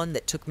you the one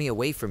that took me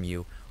away from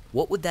you.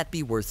 What would that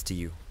be worth to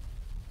you?"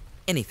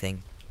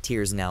 "Anything."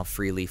 Tears now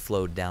freely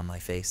flowed down my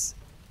face.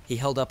 He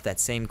held up that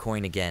same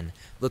coin again,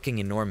 looking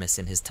enormous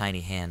in his tiny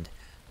hand.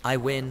 "I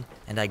win,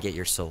 and I get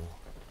your soul."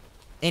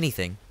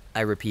 "Anything," I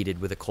repeated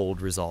with a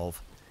cold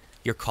resolve.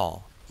 "Your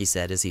call," he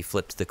said as he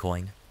flipped the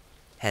coin.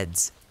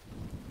 Heads.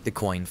 The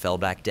coin fell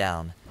back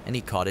down, and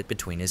he caught it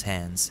between his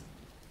hands.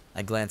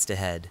 I glanced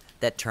ahead.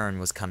 That turn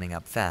was coming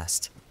up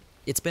fast.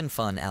 "It's been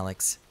fun,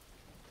 Alex."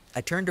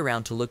 I turned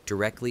around to look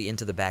directly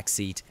into the back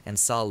seat and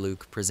saw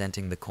Luke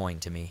presenting the coin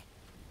to me.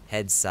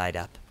 Head side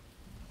up.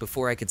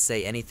 Before I could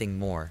say anything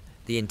more,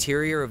 the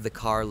interior of the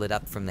car lit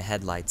up from the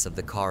headlights of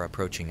the car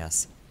approaching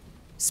us,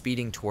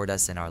 speeding toward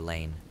us in our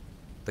lane.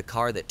 The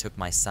car that took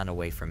my son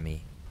away from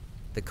me.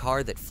 The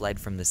car that fled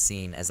from the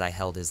scene as I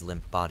held his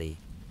limp body.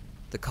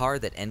 The car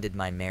that ended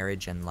my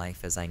marriage and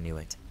life as I knew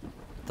it.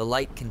 The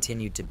light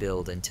continued to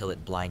build until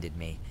it blinded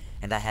me,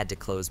 and I had to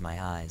close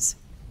my eyes.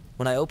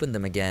 When I opened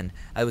them again,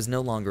 I was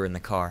no longer in the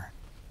car.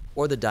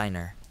 Or the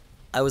diner.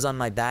 I was on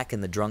my back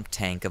in the drunk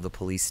tank of a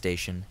police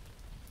station,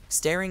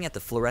 staring at the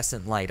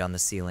fluorescent light on the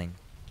ceiling.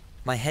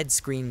 My head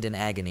screamed in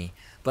agony,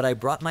 but I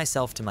brought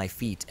myself to my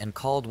feet and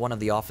called one of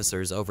the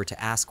officers over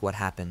to ask what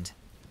happened.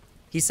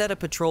 He said a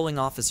patrolling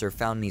officer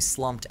found me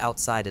slumped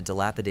outside a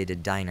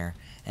dilapidated diner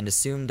and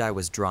assumed I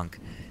was drunk,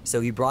 so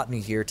he brought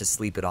me here to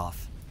sleep it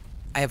off.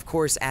 I of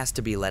course asked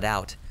to be let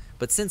out,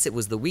 but since it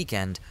was the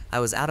weekend, I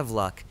was out of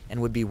luck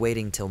and would be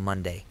waiting till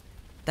Monday.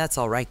 That's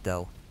all right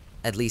though.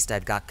 At least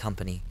I've got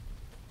company.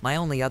 My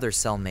only other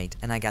cellmate,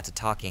 and I got to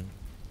talking.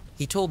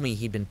 He told me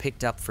he'd been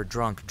picked up for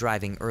drunk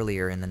driving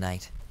earlier in the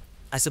night.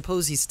 I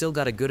suppose he's still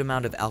got a good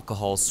amount of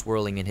alcohol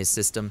swirling in his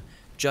system,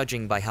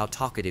 judging by how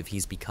talkative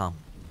he's become.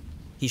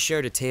 He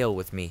shared a tale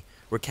with me,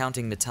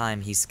 recounting the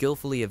time he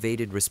skillfully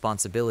evaded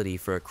responsibility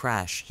for a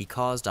crash he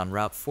caused on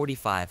Route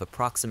 45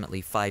 approximately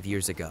 5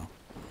 years ago.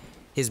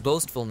 His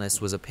boastfulness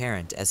was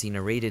apparent as he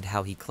narrated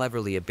how he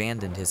cleverly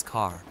abandoned his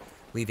car,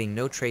 leaving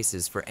no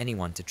traces for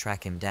anyone to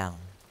track him down.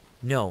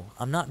 No,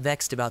 I'm not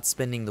vexed about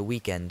spending the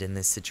weekend in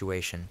this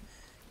situation.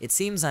 It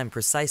seems I'm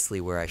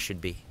precisely where I should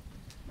be.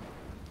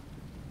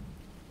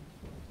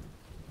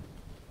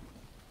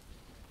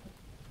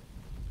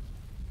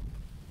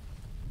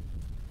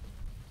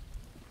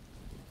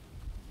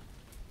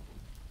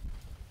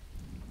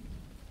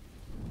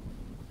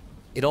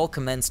 It all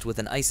commenced with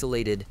an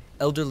isolated,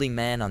 elderly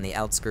man on the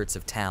outskirts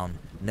of town,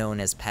 known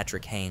as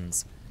Patrick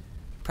Haynes.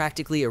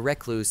 Practically a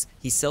recluse,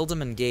 he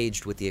seldom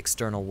engaged with the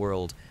external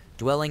world,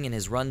 dwelling in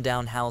his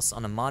run-down house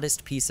on a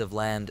modest piece of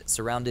land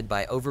surrounded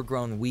by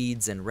overgrown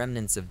weeds and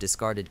remnants of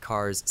discarded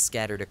cars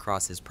scattered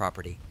across his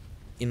property.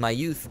 In my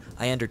youth,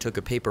 I undertook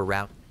a paper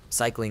route,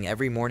 cycling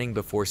every morning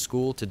before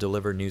school to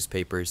deliver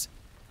newspapers.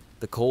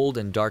 The cold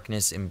and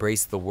darkness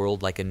embraced the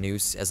world like a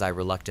noose as I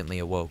reluctantly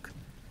awoke.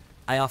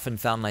 I often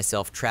found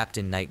myself trapped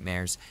in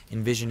nightmares,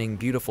 envisioning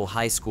beautiful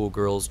high school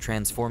girls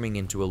transforming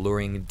into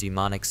alluring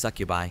demonic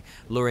succubi,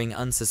 luring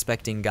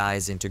unsuspecting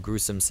guys into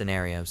gruesome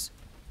scenarios.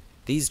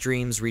 These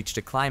dreams reached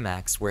a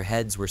climax where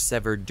heads were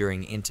severed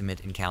during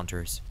intimate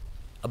encounters.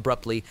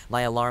 Abruptly,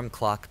 my alarm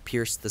clock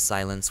pierced the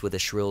silence with a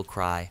shrill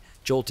cry,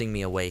 jolting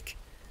me awake.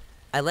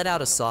 I let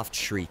out a soft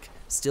shriek,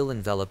 still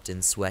enveloped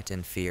in sweat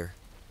and fear.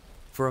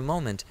 For a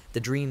moment, the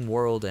dream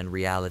world and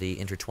reality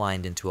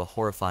intertwined into a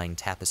horrifying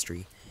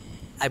tapestry.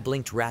 I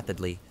blinked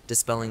rapidly,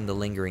 dispelling the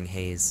lingering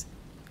haze.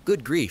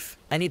 "Good grief,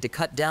 I need to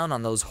cut down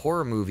on those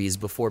horror movies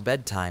before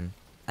bedtime,"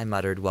 I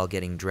muttered while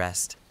getting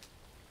dressed.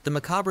 The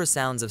macabre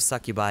sounds of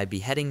succubi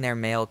beheading their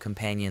male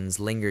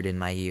companions lingered in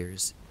my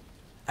ears.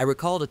 I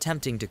recalled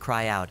attempting to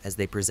cry out as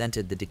they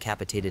presented the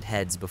decapitated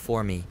heads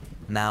before me,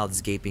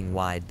 mouths gaping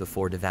wide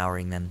before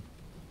devouring them.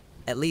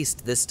 At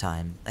least this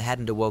time, I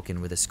hadn't awoken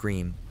with a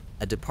scream,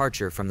 a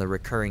departure from the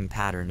recurring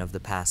pattern of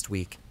the past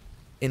week.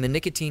 In the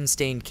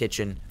nicotine-stained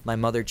kitchen, my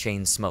mother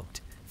chain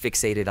smoked,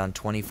 fixated on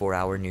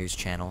 24-hour news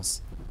channels.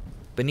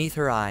 Beneath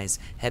her eyes,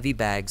 heavy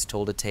bags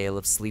told a tale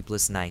of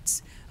sleepless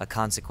nights, a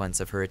consequence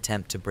of her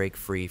attempt to break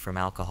free from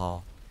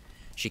alcohol.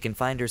 She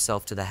confined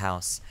herself to the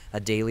house, a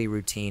daily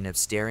routine of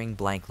staring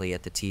blankly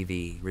at the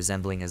TV,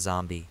 resembling a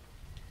zombie.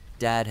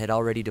 Dad had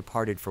already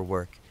departed for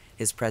work,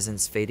 his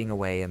presence fading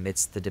away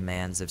amidst the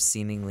demands of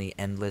seemingly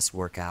endless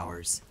work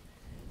hours.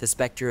 The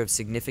specter of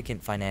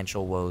significant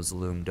financial woes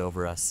loomed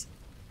over us.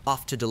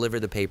 "Off to deliver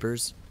the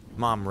papers?"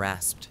 Mom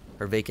rasped,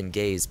 her vacant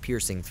gaze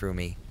piercing through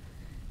me.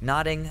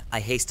 Nodding, I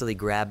hastily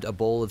grabbed a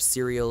bowl of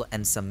cereal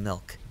and some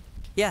milk.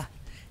 "Yeah,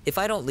 if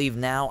I don't leave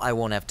now, I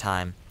won't have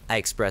time," I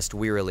expressed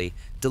wearily,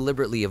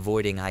 deliberately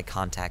avoiding eye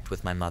contact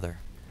with my mother.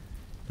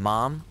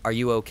 "Mom, are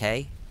you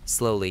okay?"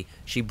 Slowly,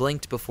 she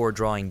blinked before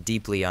drawing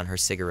deeply on her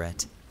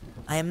cigarette.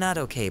 "I am not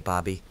okay,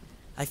 Bobby.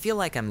 I feel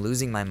like I'm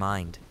losing my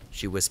mind,"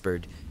 she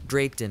whispered,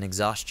 draped in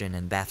exhaustion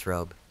and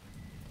bathrobe.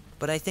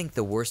 "But I think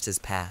the worst is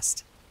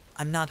past.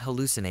 I'm not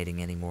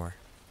hallucinating anymore."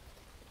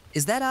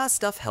 "Is that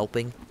stuff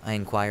helping?" I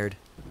inquired.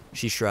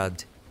 She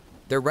shrugged.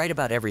 "They're right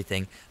about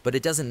everything, but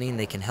it doesn't mean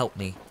they can help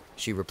me,"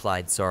 she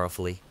replied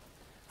sorrowfully.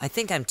 "I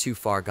think I'm too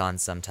far gone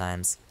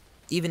sometimes.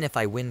 Even if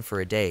I win for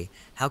a day,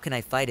 how can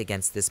I fight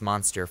against this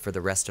monster for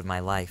the rest of my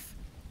life?"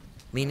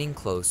 Leaning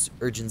close,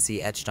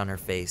 urgency etched on her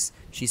face,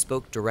 she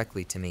spoke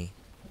directly to me.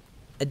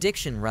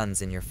 "Addiction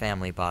runs in your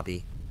family,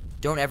 Bobby.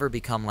 Don't ever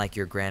become like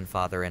your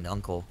grandfather and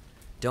uncle.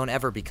 Don't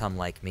ever become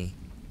like me.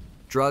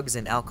 Drugs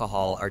and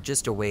alcohol are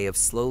just a way of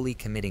slowly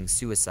committing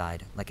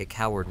suicide, like a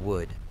coward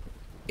would.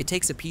 It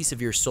takes a piece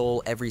of your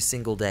soul every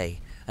single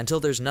day, until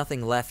there's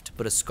nothing left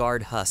but a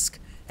scarred husk,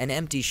 an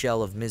empty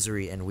shell of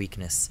misery and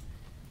weakness.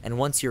 And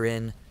once you're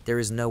in, there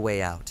is no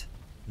way out.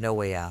 No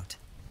way out."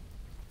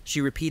 She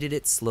repeated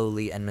it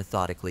slowly and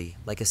methodically,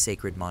 like a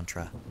sacred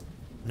mantra.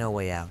 No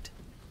way out.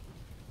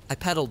 I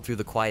pedaled through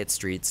the quiet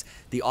streets,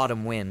 the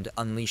autumn wind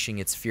unleashing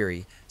its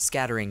fury,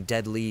 scattering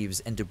dead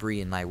leaves and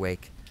debris in my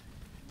wake.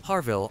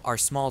 Harville, our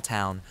small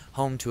town,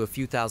 home to a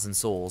few thousand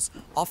souls,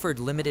 offered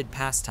limited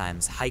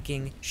pastimes,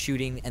 hiking,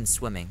 shooting, and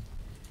swimming.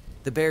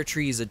 The bare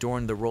trees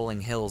adorned the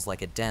rolling hills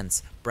like a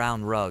dense,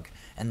 brown rug,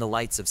 and the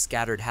lights of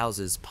scattered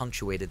houses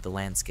punctuated the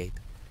landscape.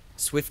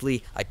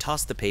 Swiftly, I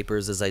tossed the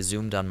papers as I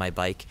zoomed on my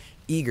bike,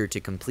 eager to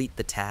complete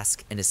the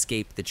task and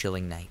escape the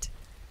chilling night.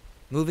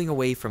 Moving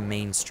away from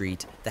Main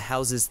Street, the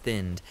houses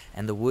thinned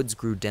and the woods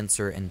grew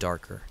denser and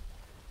darker.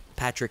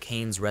 Patrick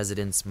Haynes'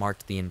 residence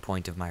marked the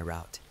endpoint of my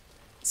route.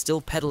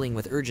 Still pedaling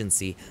with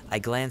urgency, I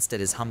glanced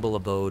at his humble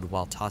abode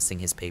while tossing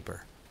his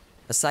paper.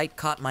 A sight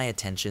caught my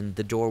attention,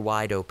 the door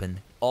wide open,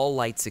 all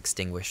lights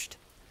extinguished.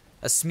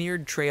 A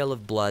smeared trail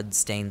of blood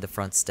stained the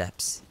front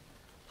steps.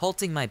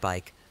 Halting my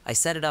bike, I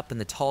set it up in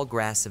the tall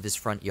grass of his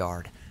front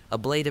yard, a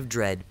blade of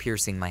dread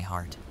piercing my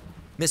heart.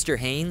 "Mr.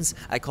 Haynes,"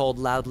 I called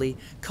loudly,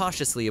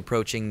 cautiously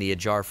approaching the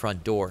ajar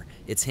front door,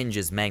 its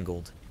hinges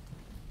mangled.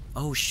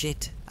 "Oh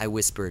shit," I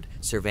whispered,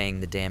 surveying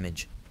the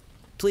damage.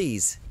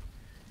 "Please."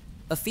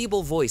 A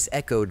feeble voice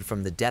echoed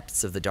from the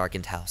depths of the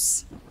darkened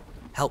house.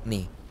 "Help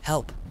me,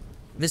 help."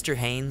 "Mr.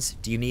 Haynes,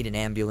 do you need an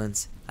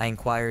ambulance?" I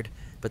inquired,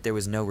 but there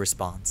was no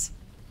response.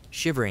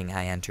 Shivering,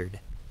 I entered.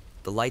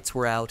 The lights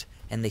were out,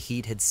 and the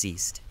heat had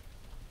ceased.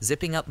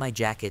 Zipping up my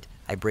jacket,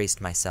 I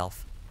braced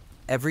myself.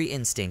 Every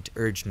instinct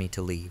urged me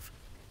to leave.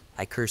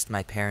 I cursed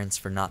my parents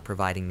for not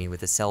providing me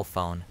with a cell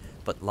phone,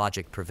 but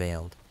logic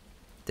prevailed.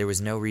 There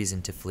was no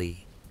reason to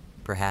flee.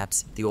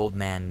 Perhaps the old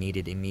man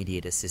needed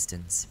immediate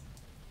assistance.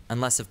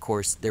 Unless, of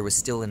course, there was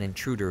still an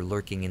intruder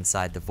lurking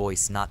inside the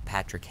voice, not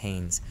Patrick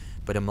Haynes,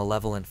 but a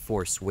malevolent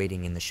force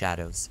waiting in the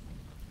shadows.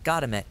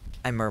 "Got him,"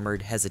 I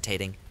murmured,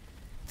 hesitating.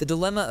 The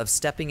dilemma of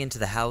stepping into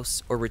the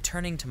house or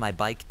returning to my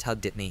bike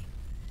tugged at me.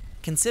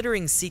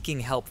 Considering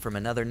seeking help from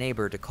another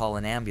neighbor to call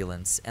an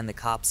ambulance and the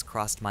cops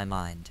crossed my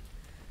mind.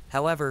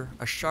 However,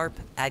 a sharp,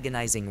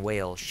 agonizing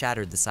wail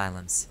shattered the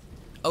silence.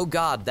 "Oh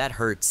God, that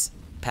hurts,"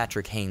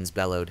 Patrick Haynes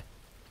bellowed.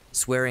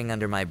 Swearing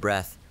under my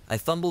breath, I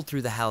fumbled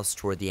through the house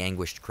toward the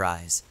anguished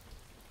cries.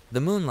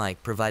 The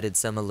moonlight provided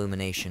some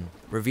illumination,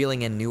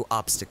 revealing a new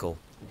obstacle.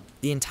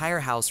 The entire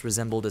house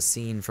resembled a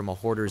scene from a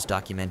hoarder's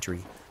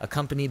documentary,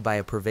 accompanied by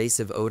a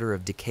pervasive odor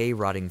of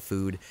decay-rotting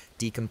food,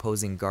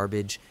 decomposing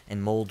garbage,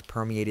 and mold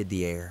permeated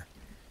the air.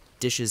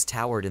 Dishes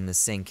towered in the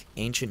sink,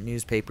 ancient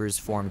newspapers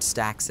formed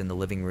stacks in the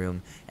living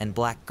room, and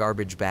black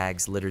garbage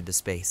bags littered the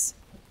space.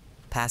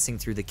 Passing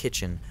through the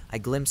kitchen, I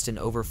glimpsed an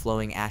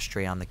overflowing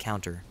ashtray on the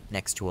counter,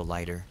 next to a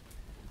lighter.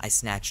 I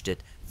snatched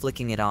it,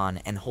 flicking it on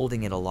and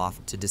holding it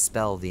aloft to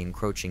dispel the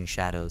encroaching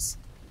shadows.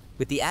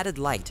 With the added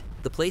light,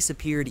 the place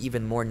appeared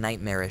even more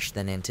nightmarish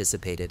than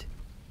anticipated.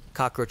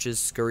 Cockroaches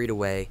scurried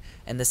away,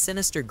 and the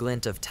sinister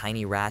glint of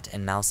tiny rat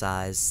and mouse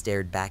eyes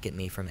stared back at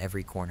me from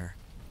every corner.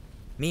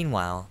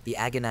 Meanwhile, the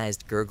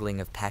agonized gurgling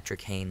of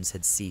Patrick Haynes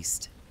had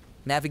ceased.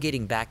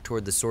 Navigating back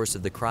toward the source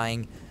of the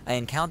crying, I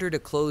encountered a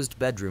closed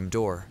bedroom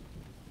door.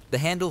 The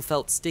handle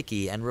felt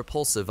sticky and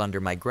repulsive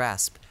under my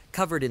grasp,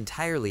 covered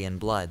entirely in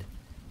blood.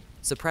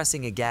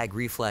 Suppressing a gag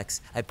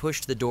reflex, I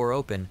pushed the door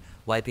open,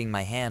 wiping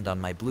my hand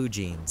on my blue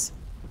jeans.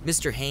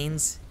 "Mr.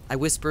 Haynes," I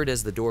whispered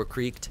as the door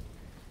creaked.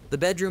 The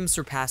bedroom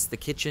surpassed the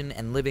kitchen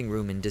and living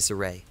room in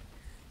disarray.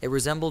 It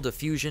resembled a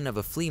fusion of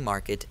a flea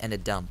market and a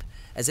dump,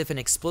 as if an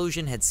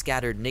explosion had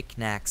scattered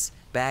knickknacks,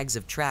 bags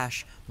of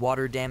trash,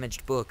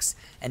 water-damaged books,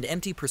 and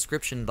empty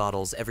prescription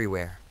bottles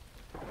everywhere.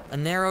 A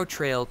narrow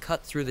trail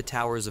cut through the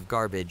towers of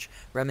garbage,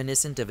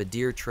 reminiscent of a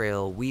deer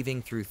trail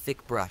weaving through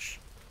thick brush.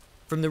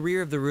 From the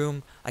rear of the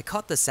room, I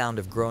caught the sound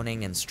of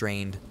groaning and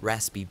strained,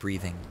 raspy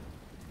breathing.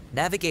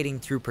 Navigating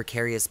through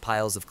precarious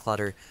piles of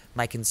clutter,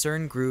 my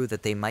concern grew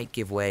that they might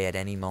give way at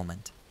any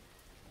moment.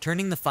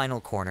 Turning the final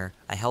corner,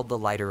 I held the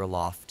lighter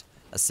aloft,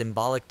 a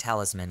symbolic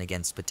talisman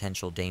against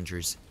potential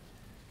dangers.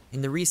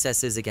 In the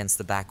recesses against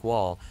the back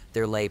wall,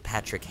 there lay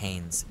Patrick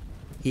Haynes.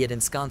 He had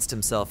ensconced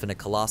himself in a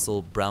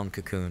colossal brown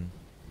cocoon.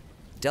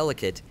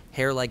 Delicate,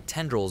 hair-like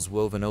tendrils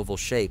wove an oval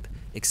shape,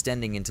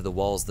 extending into the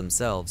walls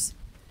themselves.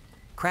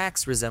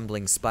 Cracks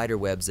resembling spider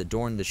webs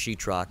adorned the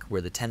sheetrock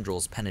where the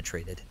tendrils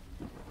penetrated.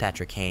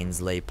 Patrick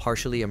Haynes lay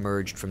partially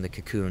emerged from the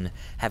cocoon,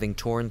 having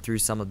torn through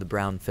some of the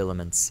brown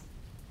filaments.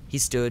 He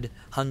stood,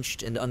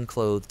 hunched and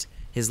unclothed,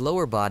 his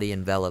lower body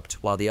enveloped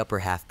while the upper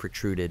half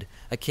protruded,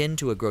 akin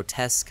to a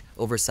grotesque,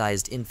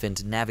 oversized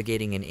infant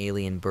navigating an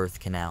alien birth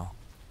canal.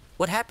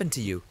 "What happened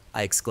to you?"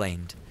 I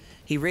exclaimed.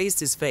 He raised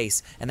his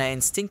face, and I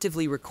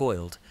instinctively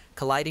recoiled,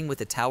 colliding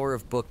with a tower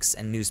of books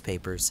and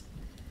newspapers.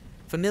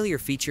 Familiar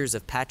features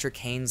of Patrick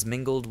Haynes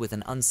mingled with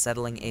an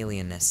unsettling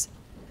alienness.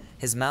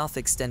 His mouth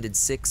extended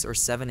 6 or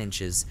 7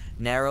 inches,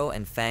 narrow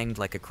and fanged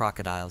like a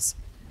crocodile's.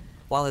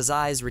 While his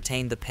eyes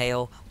retained the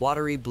pale,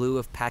 watery blue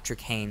of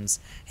Patrick Haynes,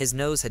 his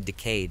nose had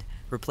decayed,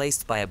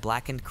 replaced by a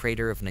blackened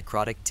crater of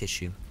necrotic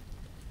tissue.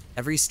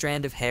 Every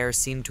strand of hair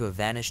seemed to have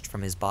vanished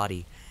from his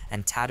body,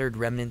 and tattered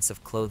remnants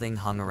of clothing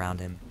hung around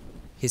him.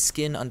 His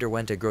skin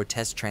underwent a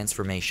grotesque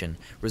transformation,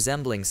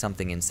 resembling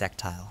something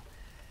insectile.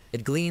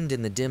 It gleamed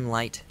in the dim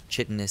light,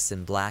 chitinous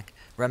and black,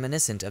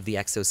 reminiscent of the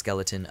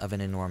exoskeleton of an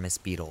enormous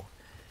beetle.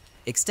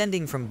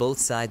 Extending from both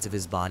sides of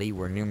his body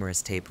were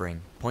numerous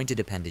tapering,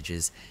 pointed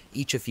appendages,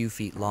 each a few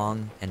feet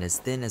long and as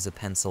thin as a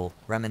pencil,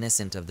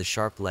 reminiscent of the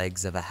sharp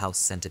legs of a house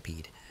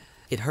centipede.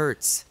 "It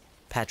hurts,"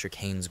 Patrick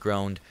Haynes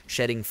groaned,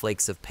 shedding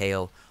flakes of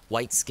pale,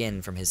 white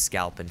skin from his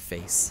scalp and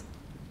face.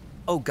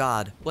 "Oh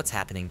God, what's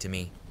happening to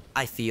me?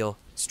 I feel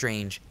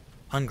strange,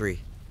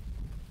 hungry."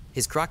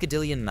 His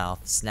crocodilian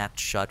mouth snapped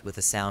shut with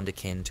a sound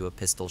akin to a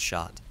pistol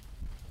shot.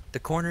 The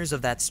corners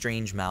of that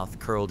strange mouth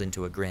curled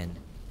into a grin.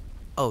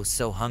 "Oh,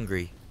 so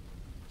hungry."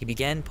 He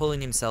began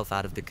pulling himself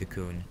out of the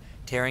cocoon,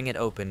 tearing it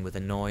open with a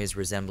noise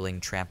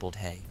resembling trampled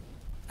hay.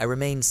 I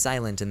remained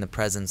silent in the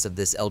presence of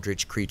this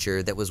eldritch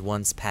creature that was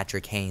once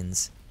Patrick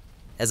Haynes.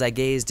 As I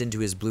gazed into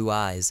his blue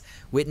eyes,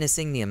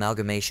 witnessing the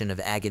amalgamation of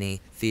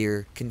agony,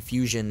 fear,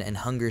 confusion, and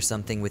hunger,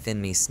 something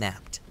within me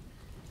snapped.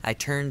 I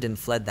turned and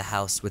fled the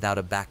house without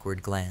a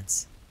backward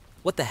glance.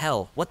 "What the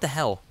hell? What the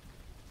hell?"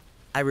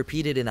 I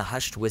repeated in a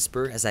hushed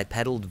whisper as I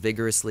pedaled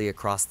vigorously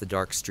across the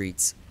dark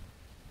streets.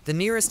 The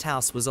nearest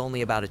house was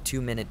only about a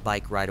 2-minute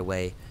bike ride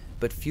away,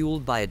 but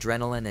fueled by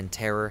adrenaline and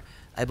terror,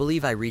 I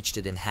believe I reached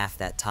it in half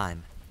that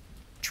time.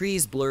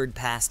 Trees blurred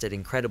past at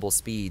incredible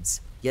speeds,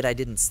 yet I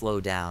didn't slow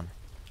down.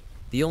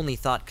 The only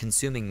thought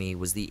consuming me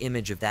was the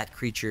image of that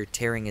creature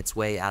tearing its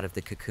way out of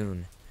the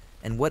cocoon.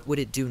 And what would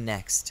it do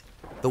next?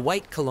 The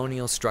white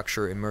colonial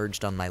structure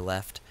emerged on my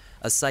left,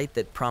 a sight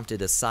that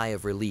prompted a sigh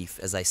of relief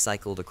as I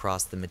cycled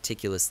across the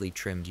meticulously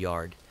trimmed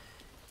yard.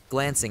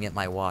 Glancing at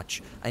my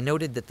watch, I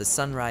noted that the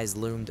sunrise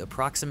loomed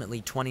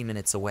approximately 20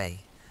 minutes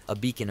away, a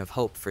beacon of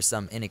hope for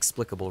some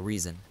inexplicable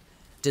reason.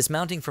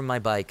 Dismounting from my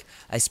bike,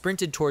 I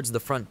sprinted towards the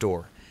front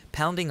door,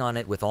 pounding on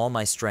it with all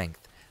my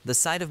strength, the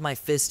side of my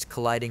fist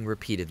colliding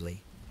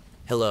repeatedly.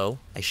 "Hello,"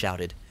 I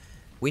shouted.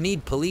 "We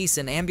need police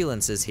and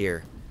ambulances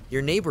here.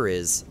 Your neighbor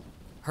is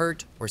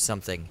hurt or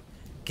something.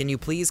 Can you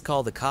please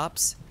call the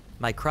cops?"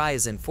 My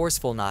cries and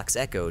forceful knocks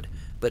echoed,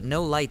 but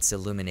no lights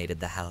illuminated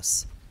the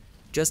house.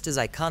 Just as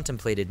I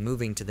contemplated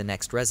moving to the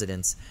next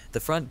residence, the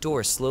front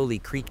door slowly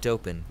creaked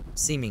open,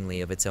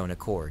 seemingly of its own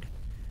accord.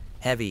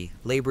 Heavy,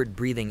 labored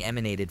breathing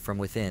emanated from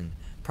within,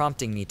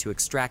 prompting me to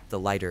extract the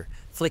lighter,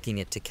 flicking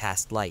it to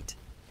cast light.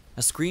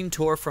 A scream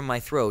tore from my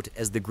throat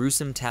as the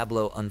gruesome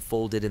tableau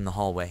unfolded in the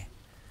hallway.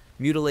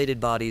 Mutilated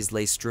bodies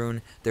lay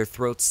strewn, their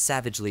throats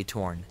savagely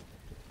torn.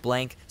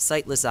 Blank,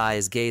 sightless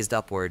eyes gazed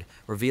upward,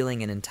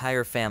 revealing an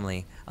entire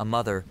family, a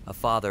mother, a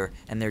father,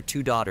 and their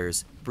 2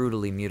 daughters,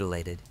 brutally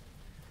mutilated.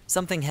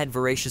 Something had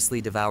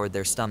voraciously devoured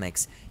their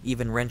stomachs,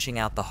 even wrenching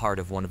out the heart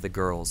of one of the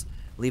girls,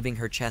 leaving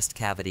her chest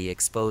cavity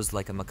exposed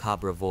like a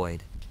macabre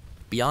void.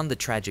 Beyond the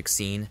tragic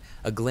scene,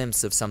 a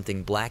glimpse of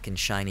something black and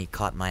shiny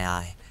caught my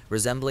eye,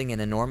 resembling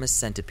an enormous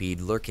centipede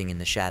lurking in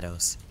the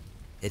shadows.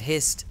 It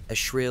hissed, a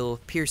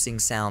shrill, piercing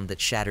sound that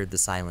shattered the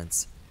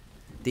silence.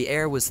 The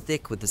air was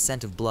thick with the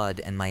scent of blood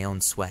and my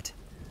own sweat.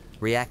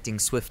 Reacting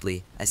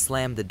swiftly, I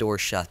slammed the door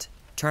shut,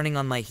 turning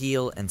on my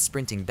heel and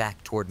sprinting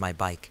back toward my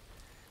bike.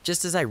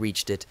 Just as I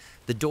reached it,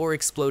 the door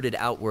exploded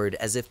outward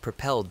as if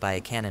propelled by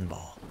a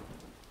cannonball.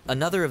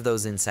 Another of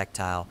those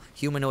insectile,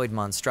 humanoid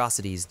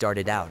monstrosities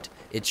darted out,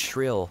 its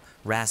shrill,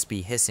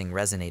 raspy hissing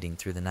resonating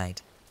through the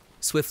night.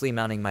 Swiftly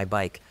mounting my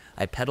bike,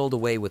 I pedaled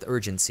away with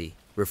urgency,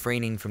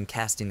 refraining from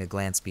casting a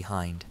glance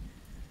behind.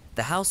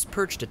 The house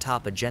perched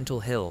atop a gentle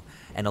hill,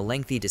 and a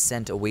lengthy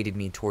descent awaited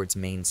me towards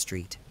Main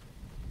Street.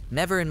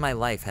 Never in my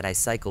life had I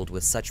cycled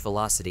with such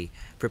velocity,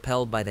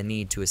 propelled by the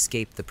need to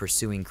escape the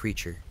pursuing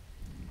creature.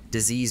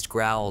 Diseased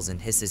growls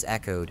and hisses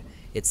echoed,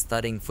 its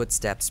thudding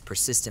footsteps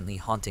persistently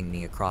haunting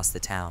me across the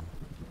town.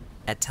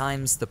 At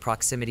times, the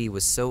proximity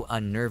was so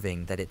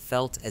unnerving that it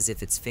felt as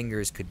if its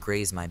fingers could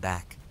graze my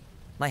back.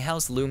 My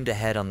house loomed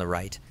ahead on the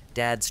right,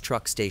 Dad's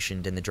truck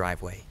stationed in the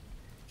driveway.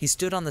 He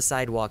stood on the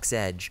sidewalk's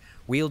edge,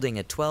 wielding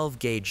a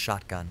 12-gauge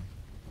shotgun.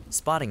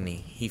 Spotting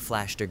me, he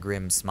flashed a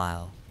grim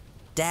smile.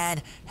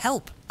 "Dad,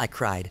 help!" I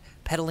cried,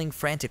 pedaling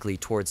frantically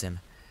towards him.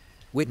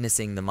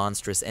 Witnessing the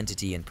monstrous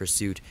entity in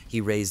pursuit,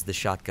 he raised the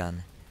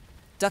shotgun.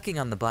 Ducking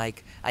on the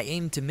bike, I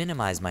aimed to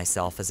minimize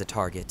myself as a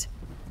target.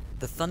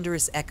 The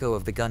thunderous echo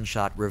of the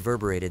gunshot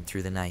reverberated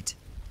through the night.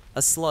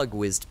 A slug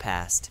whizzed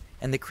past,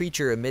 and the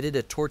creature emitted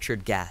a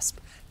tortured gasp,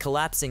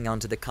 collapsing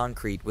onto the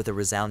concrete with a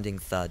resounding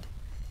thud.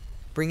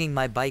 Bringing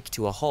my bike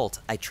to a halt,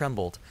 I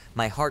trembled,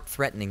 my heart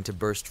threatening to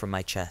burst from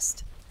my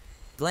chest.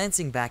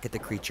 Glancing back at the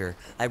creature,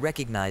 I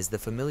recognized the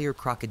familiar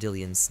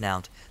crocodilian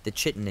snout, the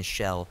chitinous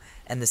shell,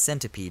 and the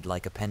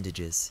centipede-like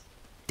appendages.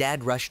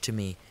 Dad rushed to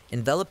me,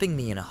 enveloping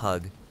me in a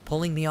hug,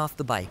 pulling me off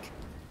the bike.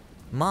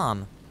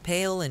 Mom,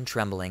 pale and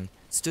trembling,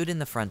 stood in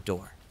the front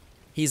door.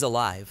 "He's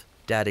alive,"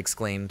 Dad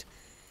exclaimed.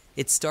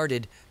 "It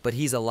started, but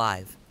he's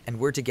alive, and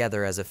we're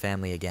together as a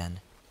family again."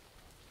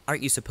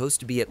 "Aren't you supposed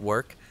to be at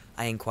work?"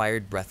 I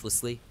inquired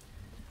breathlessly.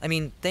 "I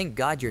mean, thank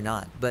God you're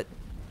not, but..."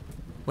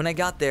 When I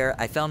got there,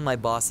 I found my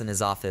boss in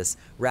his office,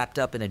 wrapped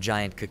up in a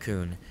giant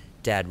cocoon,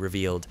 Dad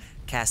revealed,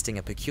 casting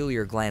a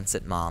peculiar glance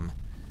at Mom.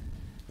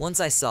 Once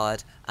I saw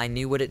it, I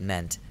knew what it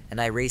meant, and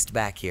I raced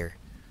back here.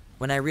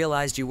 When I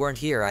realized you weren't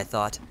here, I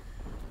thought...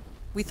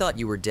 "We thought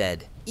you were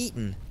dead,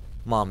 eaten,"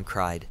 Mom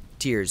cried,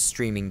 tears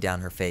streaming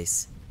down her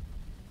face.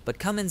 "But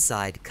come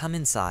inside, come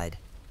inside.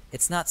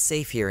 It's not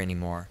safe here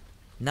anymore.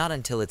 Not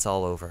until it's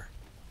all over."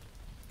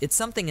 It's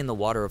something in the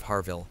water of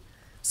Harville,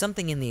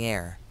 something in the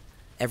air.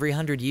 Every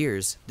 100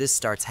 years, this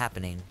starts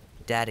happening,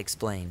 Dad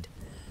explained.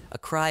 A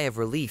cry of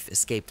relief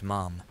escaped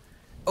Mom.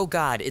 "Oh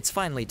God, it's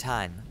finally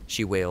time,"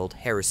 she wailed,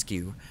 hair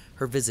askew,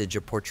 her visage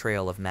a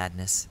portrayal of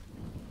madness.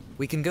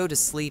 "We can go to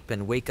sleep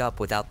and wake up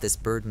without this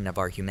burden of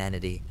our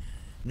humanity.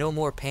 No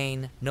more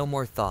pain, no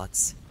more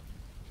thoughts."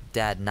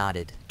 Dad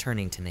nodded,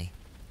 turning to me.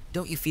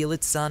 "Don't you feel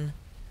it, son?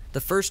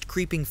 The first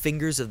creeping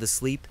fingers of the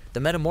sleep, the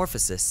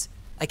metamorphosis.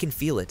 I can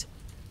feel it.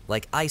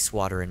 Like ice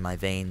water in my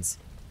veins.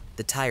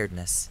 The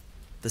tiredness.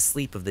 The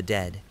sleep of the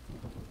dead."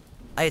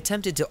 I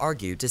attempted to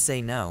argue, to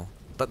say no,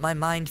 but my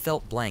mind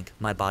felt blank,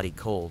 my body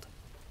cold.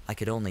 I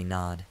could only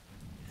nod.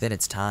 "Then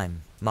it's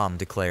time," Mom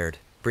declared,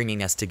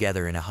 bringing us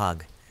together in a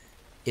hug.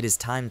 "It is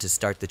time to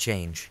start the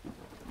change."